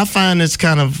know what? I find it's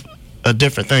kind of a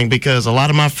different thing because a lot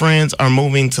of my friends are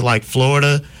moving to like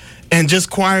Florida and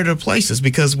just quieter places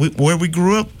because where we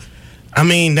grew up, I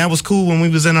mean, that was cool when we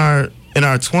was in our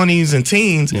 20s and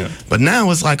teens, but now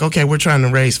it's like, okay, we're trying to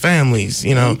raise families,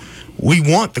 you know. We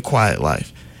want the quiet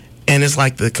life. And it's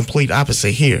like the complete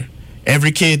opposite here.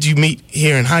 Every kid you meet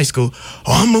here in high school,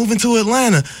 I'm moving to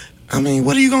Atlanta. I mean,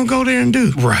 what are you going to go there and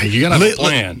do? Right, you got to have a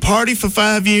plan. Party for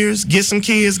 5 years, get some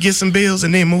kids, get some bills,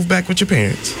 and then move back with your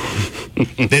parents.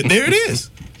 There it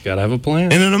is. Got to have a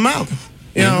plan. And an amalgam,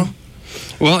 you know.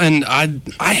 Well, and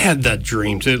I had that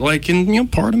dream too. Like, and you know,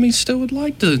 part of me still would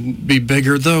like to be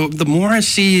bigger. Though the more I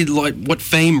see like what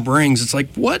fame brings, it's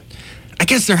like, what? I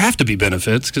guess there have to be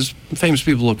benefits because famous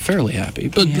people look fairly happy.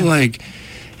 But like,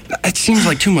 it seems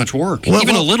like too much work.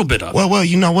 Even a little bit of it. Well,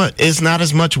 you know what? It's not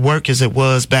as much work as it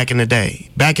was back in the day.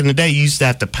 Back in the day, you used to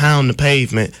have to pound the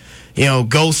pavement. You know,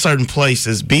 go certain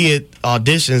places, be it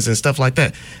auditions and stuff like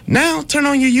that. Now, turn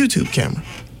on your YouTube camera.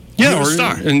 Yeah,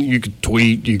 and you could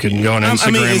tweet, you can go on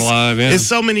Instagram Live. Yeah. It's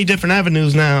so many different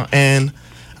avenues now, and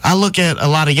I look at a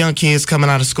lot of young kids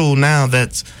coming out of school now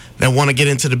that want to get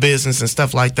into the business and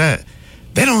stuff like that.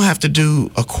 They don't have to do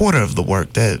a quarter of the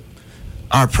work that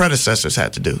our predecessors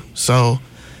had to do. So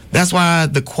that's why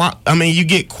you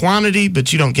get quantity,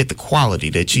 but you don't get the quality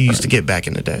that you used to get back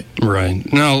in the day.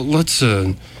 Right. Now, let's,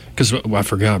 because I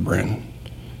forgot, Brandon.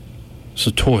 So,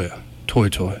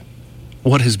 ToyToy.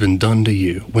 What has been done to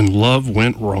you when love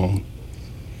went wrong?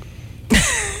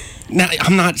 Now,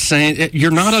 I'm not saying you're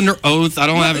not under oath. I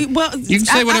don't have. Well, you can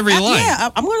say whatever you like.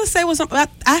 Yeah, I'm going to say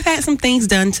I've had some things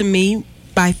done to me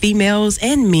by females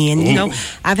and men. You know,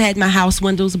 I've had my house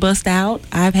windows bust out.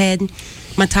 I've had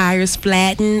my tires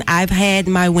flattened. I've had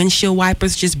my windshield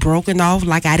wipers just broken off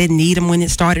like I didn't need them when it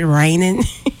started raining.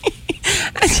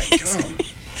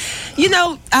 You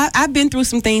know, I've been through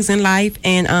some things in life,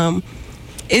 and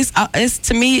it's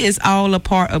to me, it's all a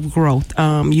part of growth.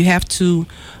 You have to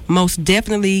most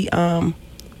definitely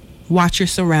watch your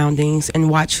surroundings and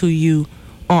watch who you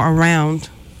are around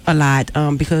a lot,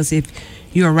 because if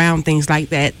you're around things like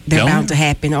that, they're bound to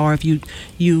happen. Or if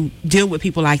you deal with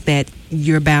people like that,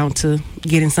 you're bound to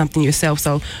get in something yourself.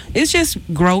 So it's just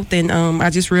growth, and I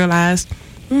just realized,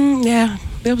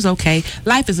 it was okay.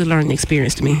 Life is a learning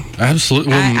experience to me.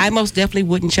 Absolutely. I most definitely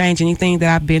wouldn't change anything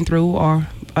that I've been through or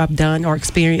I've done or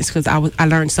experienced, because I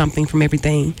learned something from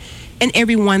everything and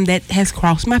everyone that has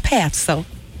crossed my path. So,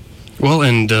 well,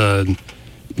 and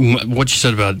what you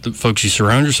said about the folks you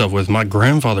surround yourself with, my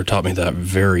grandfather taught me that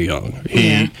very young.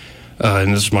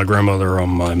 And this is my grandmother on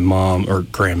my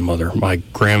my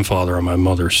grandfather on my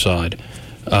mother's side.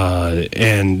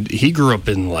 And he grew up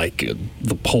in like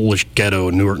the Polish ghetto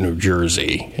in Newark, New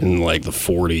Jersey in like the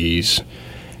 40s.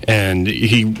 And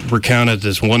he recounted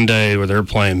this one day where they were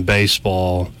playing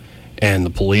baseball and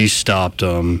the police stopped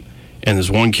them. And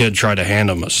this one kid tried to hand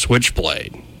him a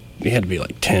switchblade. He had to be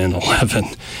like 10, 11.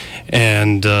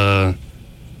 And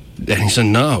he said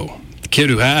no. The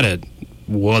kid who had it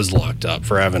was locked up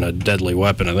for having a deadly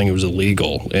weapon. I think it was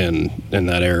illegal in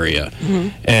that area. Mm-hmm.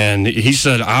 And he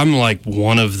said, I'm like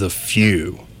one of the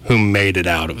few who made it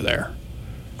out of there.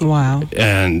 Wow.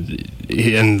 And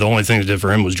the only thing that did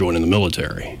for him was joining the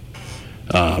military.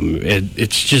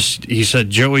 It's just, he said,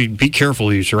 Joey, be careful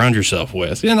who you surround yourself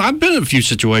with. And I've been in a few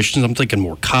situations, I'm thinking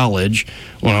more college,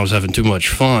 when I was having too much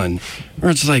fun, where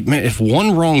it's like, man, if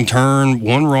one wrong turn,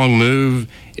 one wrong move,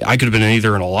 I could have been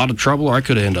either in a lot of trouble or I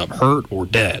could have ended up hurt or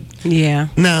dead. Yeah.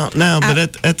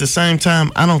 But at the same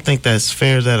time, I don't think that's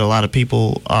fair that a lot of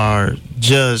people are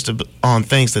judged on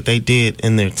things that they did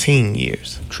in their teen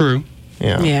years. True.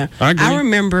 Yeah. I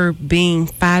remember being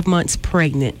 5 months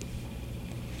pregnant,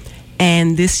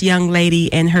 and this young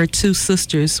lady and her two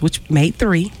sisters, which made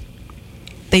 3,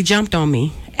 they jumped on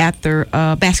me after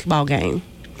a basketball game.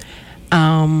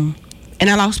 And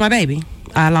I lost my baby.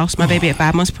 I lost my baby at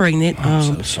 5 months pregnant.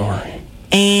 I'm so sorry.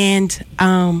 And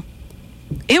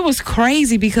it was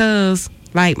crazy because,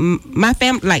 like, my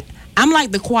family, like, I'm like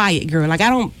the quiet girl. Like,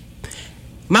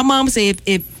 my mom said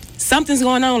if something's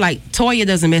going on, like, Toya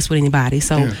doesn't mess with anybody.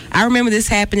 So I remember this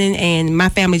happening and my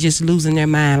family just losing their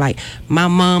mind. Like, my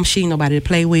mom, she ain't nobody to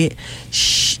play with.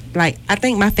 Like, I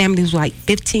think my family was like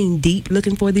 15 deep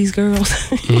looking for these girls.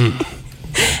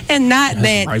 And not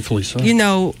that, rightfully so. You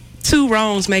know, 2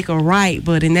 wrongs make a right,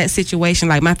 but in that situation,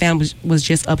 like, my family was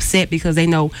just upset because they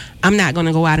know I'm not going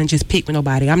to go out and just pick with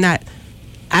nobody. I'm not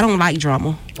I don't like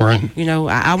drama. Right. You know,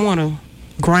 I want to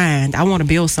grind. I want to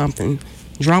build something.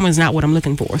 Drama is not what I'm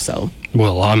looking for. So.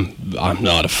 Well, I'm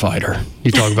not a fighter.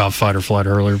 You talked about fight or flight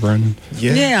earlier, Brendan.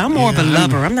 Yeah, I'm more of a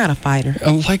lover. I'm not a fighter.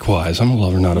 Likewise, I'm a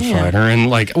lover, not a fighter. And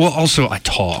like, well, also I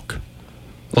talk.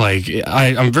 Like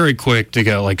I'm very quick to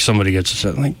go. Like somebody gets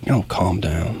upset, like, calm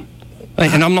down.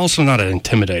 Like, and I'm also not an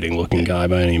intimidating looking guy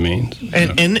by any means.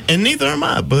 And neither am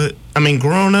I. But I mean,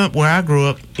 growing up where I grew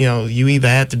up, you either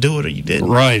had to do it or you didn't.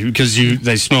 Right, because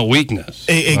they smell weakness.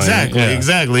 Exactly,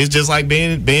 exactly. It's just like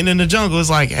being in the jungle. It's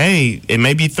like, hey, it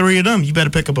may be 3 of them. You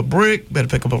better pick up a brick, better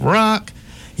pick up a rock.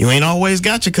 You ain't always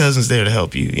got your cousins there to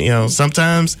help you.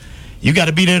 Sometimes you got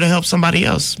to be there to help somebody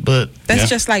else. But that's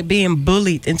just like being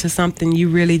bullied into something you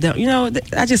really don't.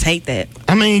 I just hate that.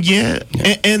 I mean, yeah.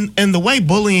 And the way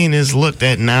bullying is looked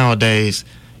at nowadays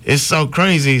is so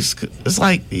crazy. It's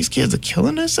like these kids are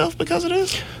killing themselves because of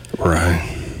this. Right.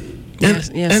 And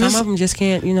some of them just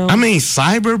can't, I mean,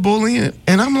 cyberbullying,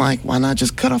 and I'm like, why not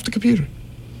just cut off the computer?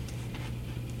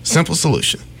 Simple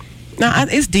solution. No,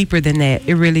 it's deeper than that.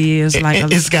 It really is.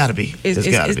 It's got to be. It's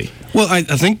got to be. Well, I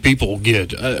think people get.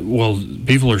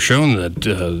 People are shown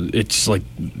that it's like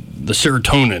the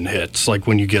serotonin hits, like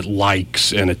when you get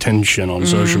likes and attention on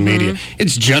social media.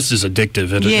 It's just as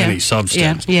addictive as any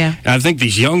substance. Yeah. And I think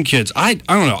these young kids. I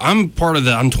don't know. I'm part of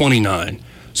that. I'm 29,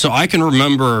 so I can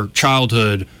remember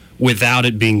childhood without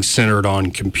it being centered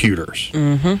on computers.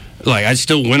 Like, I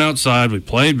still went outside, we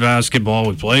played basketball,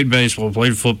 we played baseball, we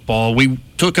played football. We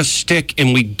took a stick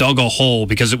and we dug a hole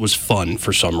because it was fun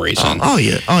for some reason. Oh,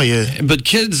 yeah. But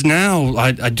kids now,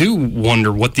 I do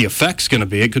wonder what the effect's going to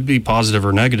be. It could be positive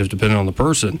or negative, depending on the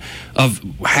person, of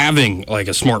having, like,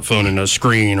 a smartphone and a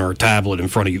screen or a tablet in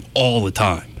front of you all the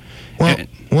time.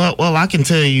 Well, I can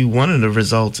tell you one of the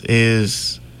results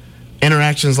is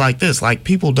interactions like this. Like,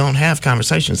 people don't have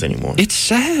conversations anymore. It's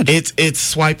sad. It's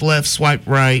swipe left, swipe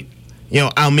right.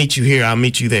 I'll meet you here, I'll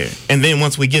meet you there. And then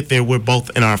once we get there, we're both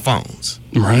in our phones.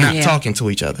 Right. Not talking to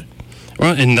each other.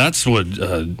 Well, and that's what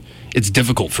it's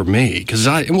difficult for me, because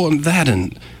that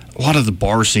and a lot of the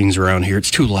bar scenes around here,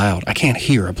 it's too loud. I can't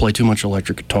hear. I play too much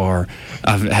electric guitar.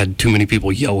 I've had too many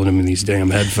people yelling at me in these damn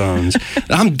headphones.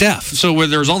 I'm deaf, so where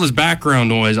there's all this background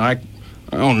noise, I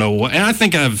don't know what, and I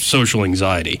think I have social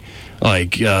anxiety.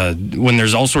 Like, when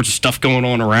there's all sorts of stuff going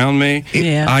on around me,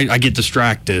 I get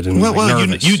distracted and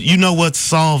nervous. You know what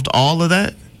solved all of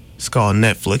that? It's called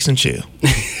Netflix and chill.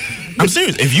 I'm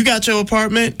serious. If you got your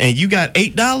apartment and you got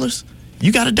 $8,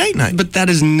 you got a date night. But that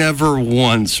has never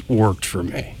once worked for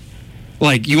me.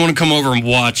 Like, you want to come over and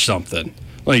watch something.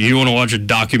 Like, you want to watch a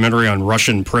documentary on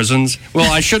Russian prisons?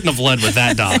 Well, I shouldn't have led with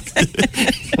that doc.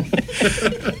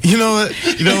 You know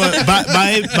what?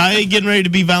 By getting ready to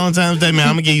be Valentine's Day, man,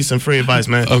 I'm gonna give you some free advice,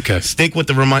 man. Okay. Stick with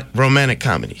the romantic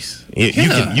comedies.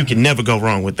 You can never go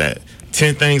wrong with that.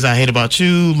 10 Things I Hate About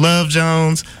You, Love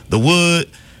Jones, The Wood,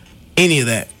 any of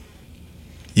that.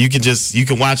 You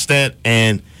can watch that,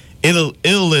 and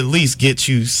it'll at least get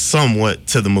you somewhat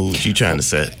to the mood you're trying to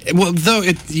set. Well, though,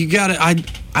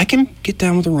 I can get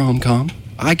down with a rom-com.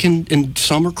 And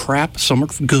some are crap, some are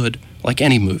good, like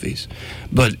any movies.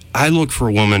 But I look for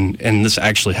a woman, and this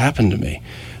actually happened to me,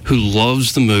 who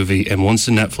loves the movie and wants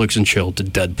to Netflix and chill to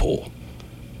Deadpool.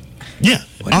 Yeah.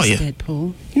 What is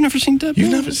Deadpool? You never seen Deadpool?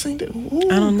 You've never seen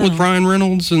Deadpool? I don't know. With Ryan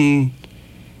Reynolds and...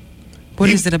 What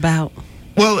is it about?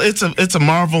 Well, it's a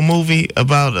Marvel movie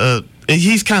about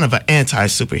he's kind of an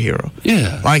anti-superhero.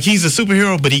 Yeah. Like, he's a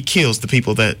superhero, but he kills the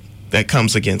people that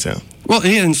comes against him. Well,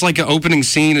 yeah, and it's like an opening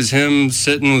scene is him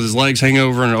sitting with his legs hanging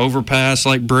over an overpass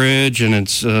like bridge, and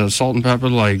it's Salt and Pepper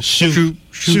like shoot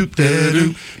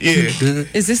that. Yeah.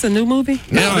 Is this a new movie?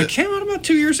 No, it came out about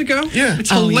 2 years ago. Yeah. It's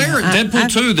hilarious. Yeah.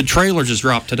 Deadpool 2, the trailer just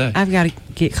dropped today. I've got to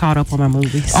get caught up on my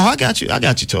movies. Oh, I got you,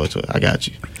 ToyToy. I got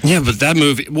you. Yeah, but that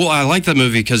movie, I like that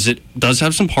movie because it does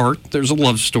have some heart. There's a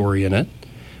love story in it,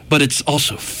 but it's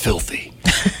also filthy.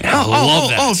 I love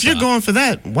that if you're going for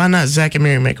that, why not Zack and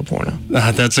Mary Make a Porno?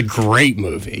 That's a great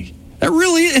movie. That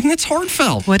really, and it's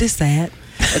heartfelt. What is that?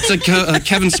 It's a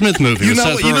Kevin Smith movie. You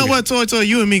know what, ToyToy?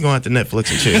 You and me going to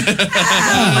Netflix and chill.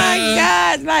 Oh my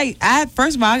God! Like,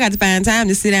 first of all, I got to find time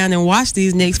to sit down and watch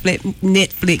these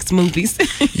Netflix movies.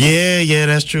 Yeah,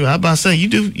 that's true. I about to say you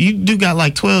do got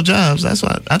like 12 jobs. That's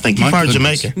why I think you're part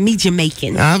Jamaican. Me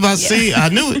Jamaican. I was about to say, I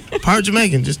knew it. Part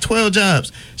Jamaican, just 12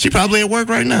 jobs. She probably at work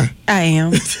right now. I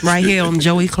am right here on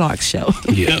Joey Clark's show.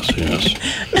 Yes.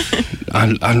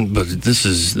 But this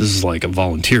is like a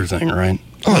volunteer thing, right?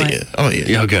 Oh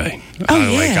yeah. Okay. Yeah.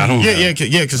 I don't.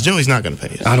 Because Joey's not gonna pay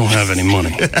us. I don't have any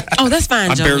money. Oh, that's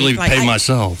fine, I Joey. barely pay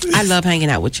myself. I love hanging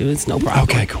out with you. It's no problem.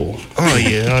 Okay, cool. Oh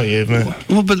yeah, man.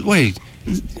 Well, but wait.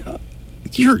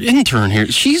 your intern here.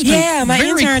 She's been my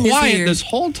very intern is quiet here. this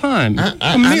whole time.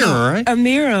 Amira, right?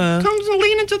 Amira. Comes and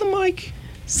lean into the mic.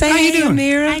 Say How you hey, doing?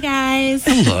 Amira. Hi, guys.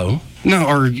 Hello.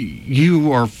 Now,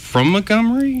 you are from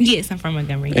Montgomery? Yes, I'm from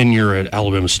Montgomery. And you're at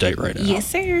Alabama State right now? Yes,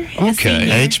 sir.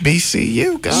 Okay.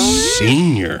 HBCU, go.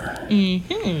 Senior.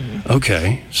 Mm-hmm.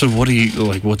 Okay. So what do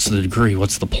you, what's the degree?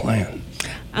 What's the plan?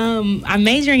 I'm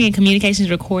majoring in communications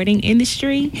recording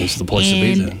industry. It's the place to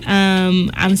be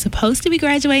then. I'm supposed to be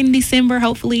graduating in December,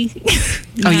 hopefully.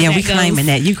 Oh yeah, we claiming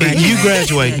that you graduate. You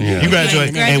graduate. Yeah. You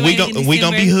graduate. And we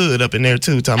gonna be hood up in there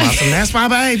too, talking about some, that's my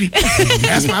baby.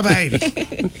 That's my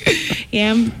baby.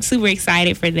 Yeah, I'm super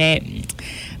excited for that.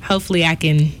 Hopefully I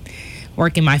can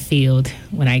work in my field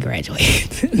when I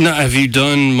graduate. Now, have you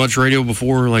done much radio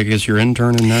before? Like, is you're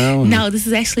interning now? No, this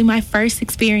is actually my first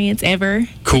experience ever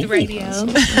Cool. with radio.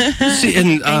 See,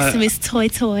 and, Thanks to Miss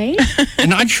ToyToy.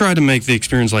 and I try to make the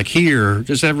experience like here,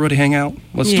 just everybody hang out,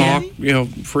 let's talk,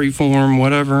 free form,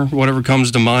 whatever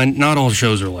comes to mind. Not all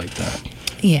shows are like that.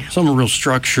 Yeah. Some are real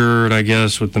structured, I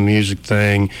guess, with the music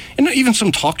thing. And even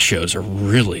some talk shows are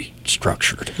really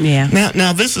structured. Yeah.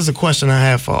 Now this is a question I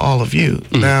have for all of you.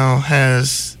 Now,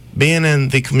 has being in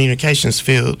the communications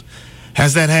field,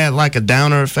 has that had like a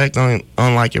downer effect on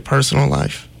like your personal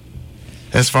life?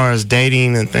 As far as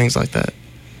dating and things like that?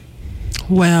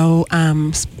 Well,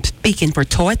 speaking for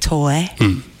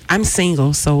ToyToy, I'm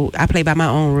single, so I play by my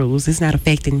own rules. It's not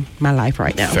affecting my life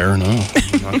right now. Fair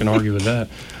enough. I'm not going to argue with that.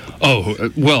 Oh,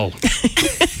 well,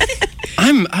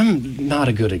 I'm not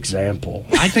a good example.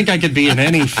 I think I could be in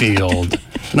any field,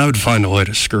 and I would find a way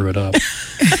to screw it up.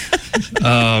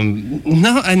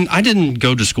 No, and I didn't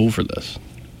go to school for this.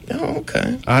 Oh,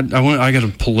 okay. I got a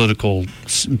political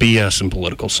BS in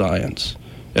political science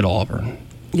at Auburn.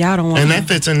 Y'all don't want. And that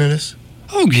fits into this.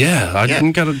 Oh yeah,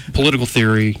 I got a political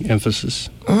theory emphasis.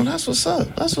 Oh, that's what's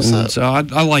up. That's what's up. So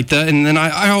I like that, and then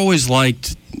I always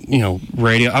liked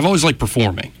radio. I've always liked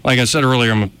performing. Like I said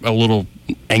earlier, I'm a little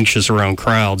anxious around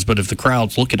crowds, but if the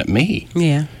crowd's looking at me,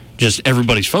 just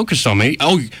everybody's focused on me.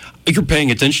 Oh, you're paying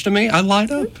attention to me? I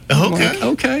light up.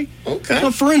 Okay. Okay.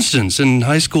 Well, for instance, in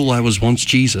high school, I was once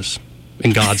Jesus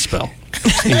in Godspell.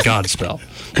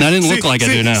 And I didn't look like I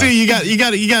do now. See, you got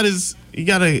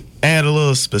to add a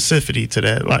little specificity to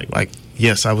that. Like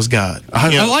yes, I was God.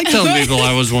 I like telling people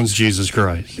I was once Jesus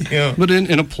Christ. Yeah. But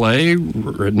in a play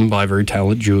written by a very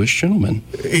talented Jewish gentleman.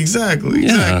 Exactly.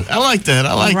 Yeah. I like that.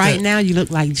 Right now, you look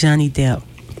like Johnny Depp.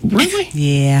 Really?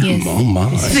 Yeah. Yes. Oh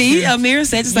my. See, Amira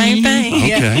said the same thing.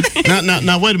 Okay.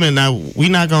 Now, wait a minute. Now, we're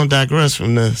not going to digress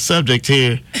from the subject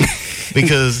here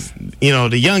because,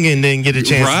 the youngin' didn't get a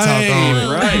chance to talk on it.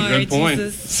 Right. Good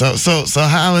point. So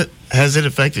how has it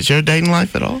affected your dating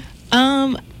life at all?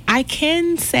 I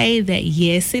can say that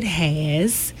yes, it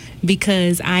has,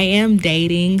 because I am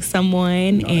dating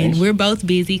someone, and we're both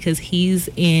busy because he's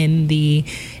in the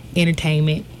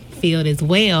entertainment field as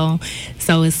well.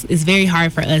 So it's very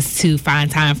hard for us to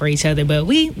find time for each other, but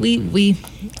we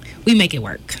make it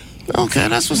work. Okay,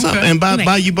 that's what's up. And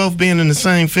by you both being in the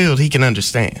same field, he can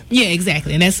understand. Yeah,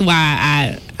 exactly, and that's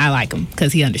why I like him,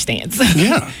 because he understands.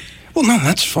 Yeah. Well, no,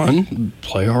 that's fun.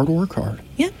 Play hard, work hard.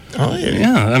 Yeah. Oh, yeah.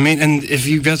 Yeah, I mean, and if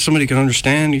you've got somebody who can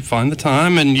understand, you find the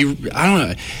time, and I don't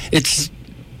know, it's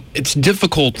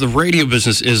difficult. The radio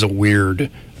business is a weird,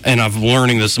 and I'm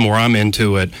learning this the more I'm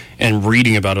into it and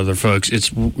reading about other folks.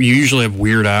 You usually have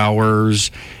weird hours.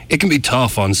 It can be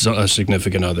tough on a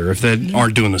significant other if they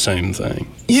aren't doing the same thing.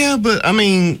 Yeah, but I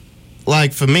mean,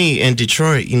 like for me in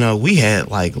Detroit, we had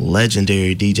like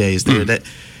legendary DJs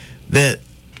there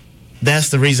that's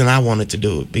the reason I wanted to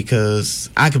do it,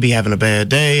 because I could be having a bad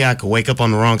day. I could wake up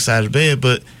on the wrong side of the bed,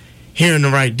 but hearing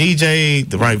the right DJ,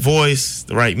 the right voice,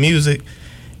 the right music,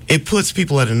 it puts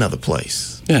people at another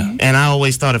place. Yeah. And I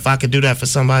always thought if I could do that for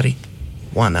somebody,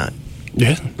 why not?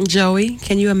 Yeah. Joey,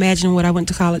 can you imagine what I went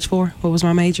to college for? What was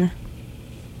my major?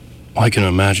 I can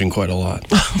imagine quite a lot.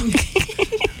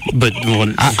 But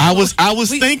I was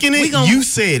thinking it. You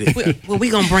said it.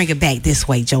 We're gonna bring it back this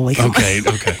way, Joey. Okay.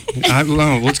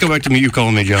 Let's go back to you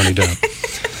calling me Johnny Depp.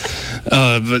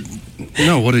 But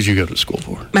no, what did you go to school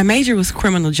for? My major was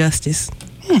criminal justice.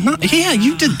 Yeah,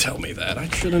 you did tell me that. I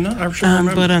should have not. I should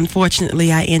remember. But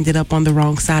unfortunately, I ended up on the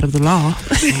wrong side of the law.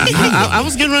 I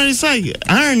was getting ready to say,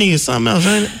 irony is something else,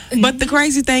 ain't it? But the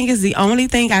crazy thing is, the only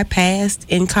thing I passed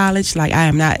in college, like I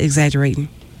am not exaggerating,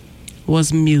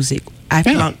 was music. I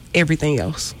flunked everything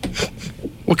else.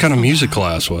 What kind of music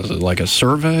class was it? Like a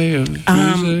survey of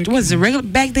music? Was it regular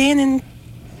back then? And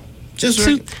I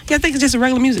think it's just a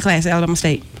regular music class at Alabama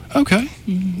State. Okay.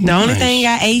 The only thing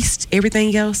I aced,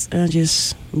 everything else, I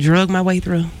just drug my way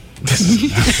through.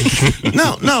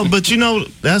 No, but you know,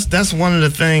 that's one of the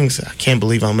things, I can't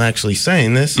believe I'm actually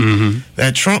saying this,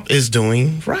 that Trump is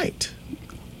doing right.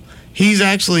 He's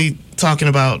actually talking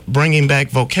about bringing back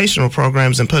vocational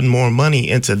programs and putting more money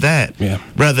into that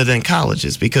rather than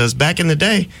colleges. Because back in the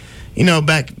day, you know,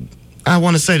 I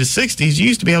want to say the 60s, you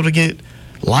used to be able to get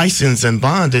licensed and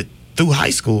bonded through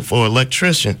high school for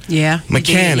electrician,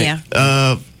 mechanic,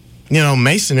 you know,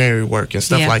 masonry work and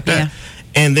stuff like that.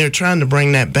 And they're trying to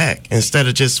bring that back instead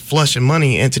of just flushing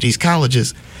money into these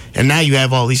colleges. And now you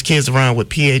have all these kids around with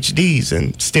PhDs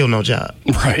and still no job.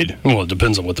 Right. Well, it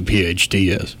depends on what the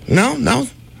PhD is. No.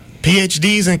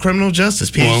 PhDs in criminal justice,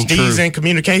 PhDs in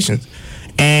communications.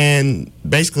 And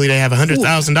basically they have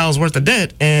 $100,000 worth of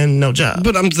debt and no job.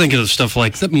 But I'm thinking of stuff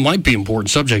like that might be important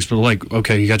subjects, but like,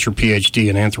 okay, you got your PhD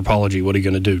in anthropology. What are you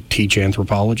going to do? Teach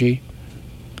anthropology?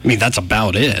 I mean, that's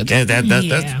about it.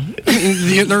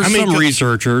 There's some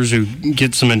researchers who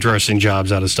get some interesting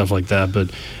jobs out of stuff like that,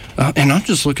 but and I'm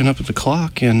just looking up at the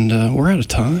clock, and we're out of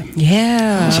time.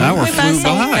 Yeah. This hour flew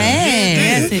by.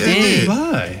 Yes, it did.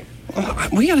 Bye.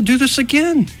 We got to do this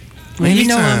again. Well, you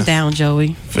know I'm down,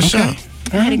 Joey. For sure.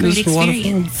 I had a great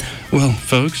experience. Well,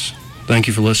 folks, thank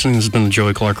you for listening. This has been the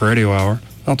Joey Clark Radio Hour.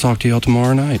 I'll talk to y'all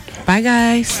tomorrow night. Bye,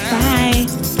 guys. Bye.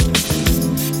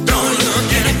 Don't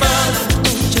look any further.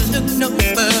 Don't you look no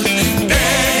further.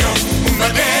 Deo,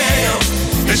 Deo,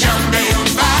 the Shambay on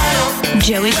fire.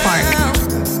 Joey Clark.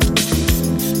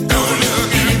 Don't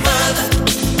look any further.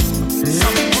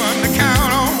 Someone to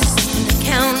count on.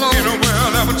 In a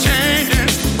world ever changing.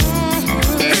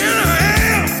 In a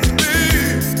hell,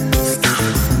 stop.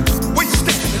 Wait,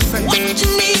 stand and think. What you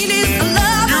need?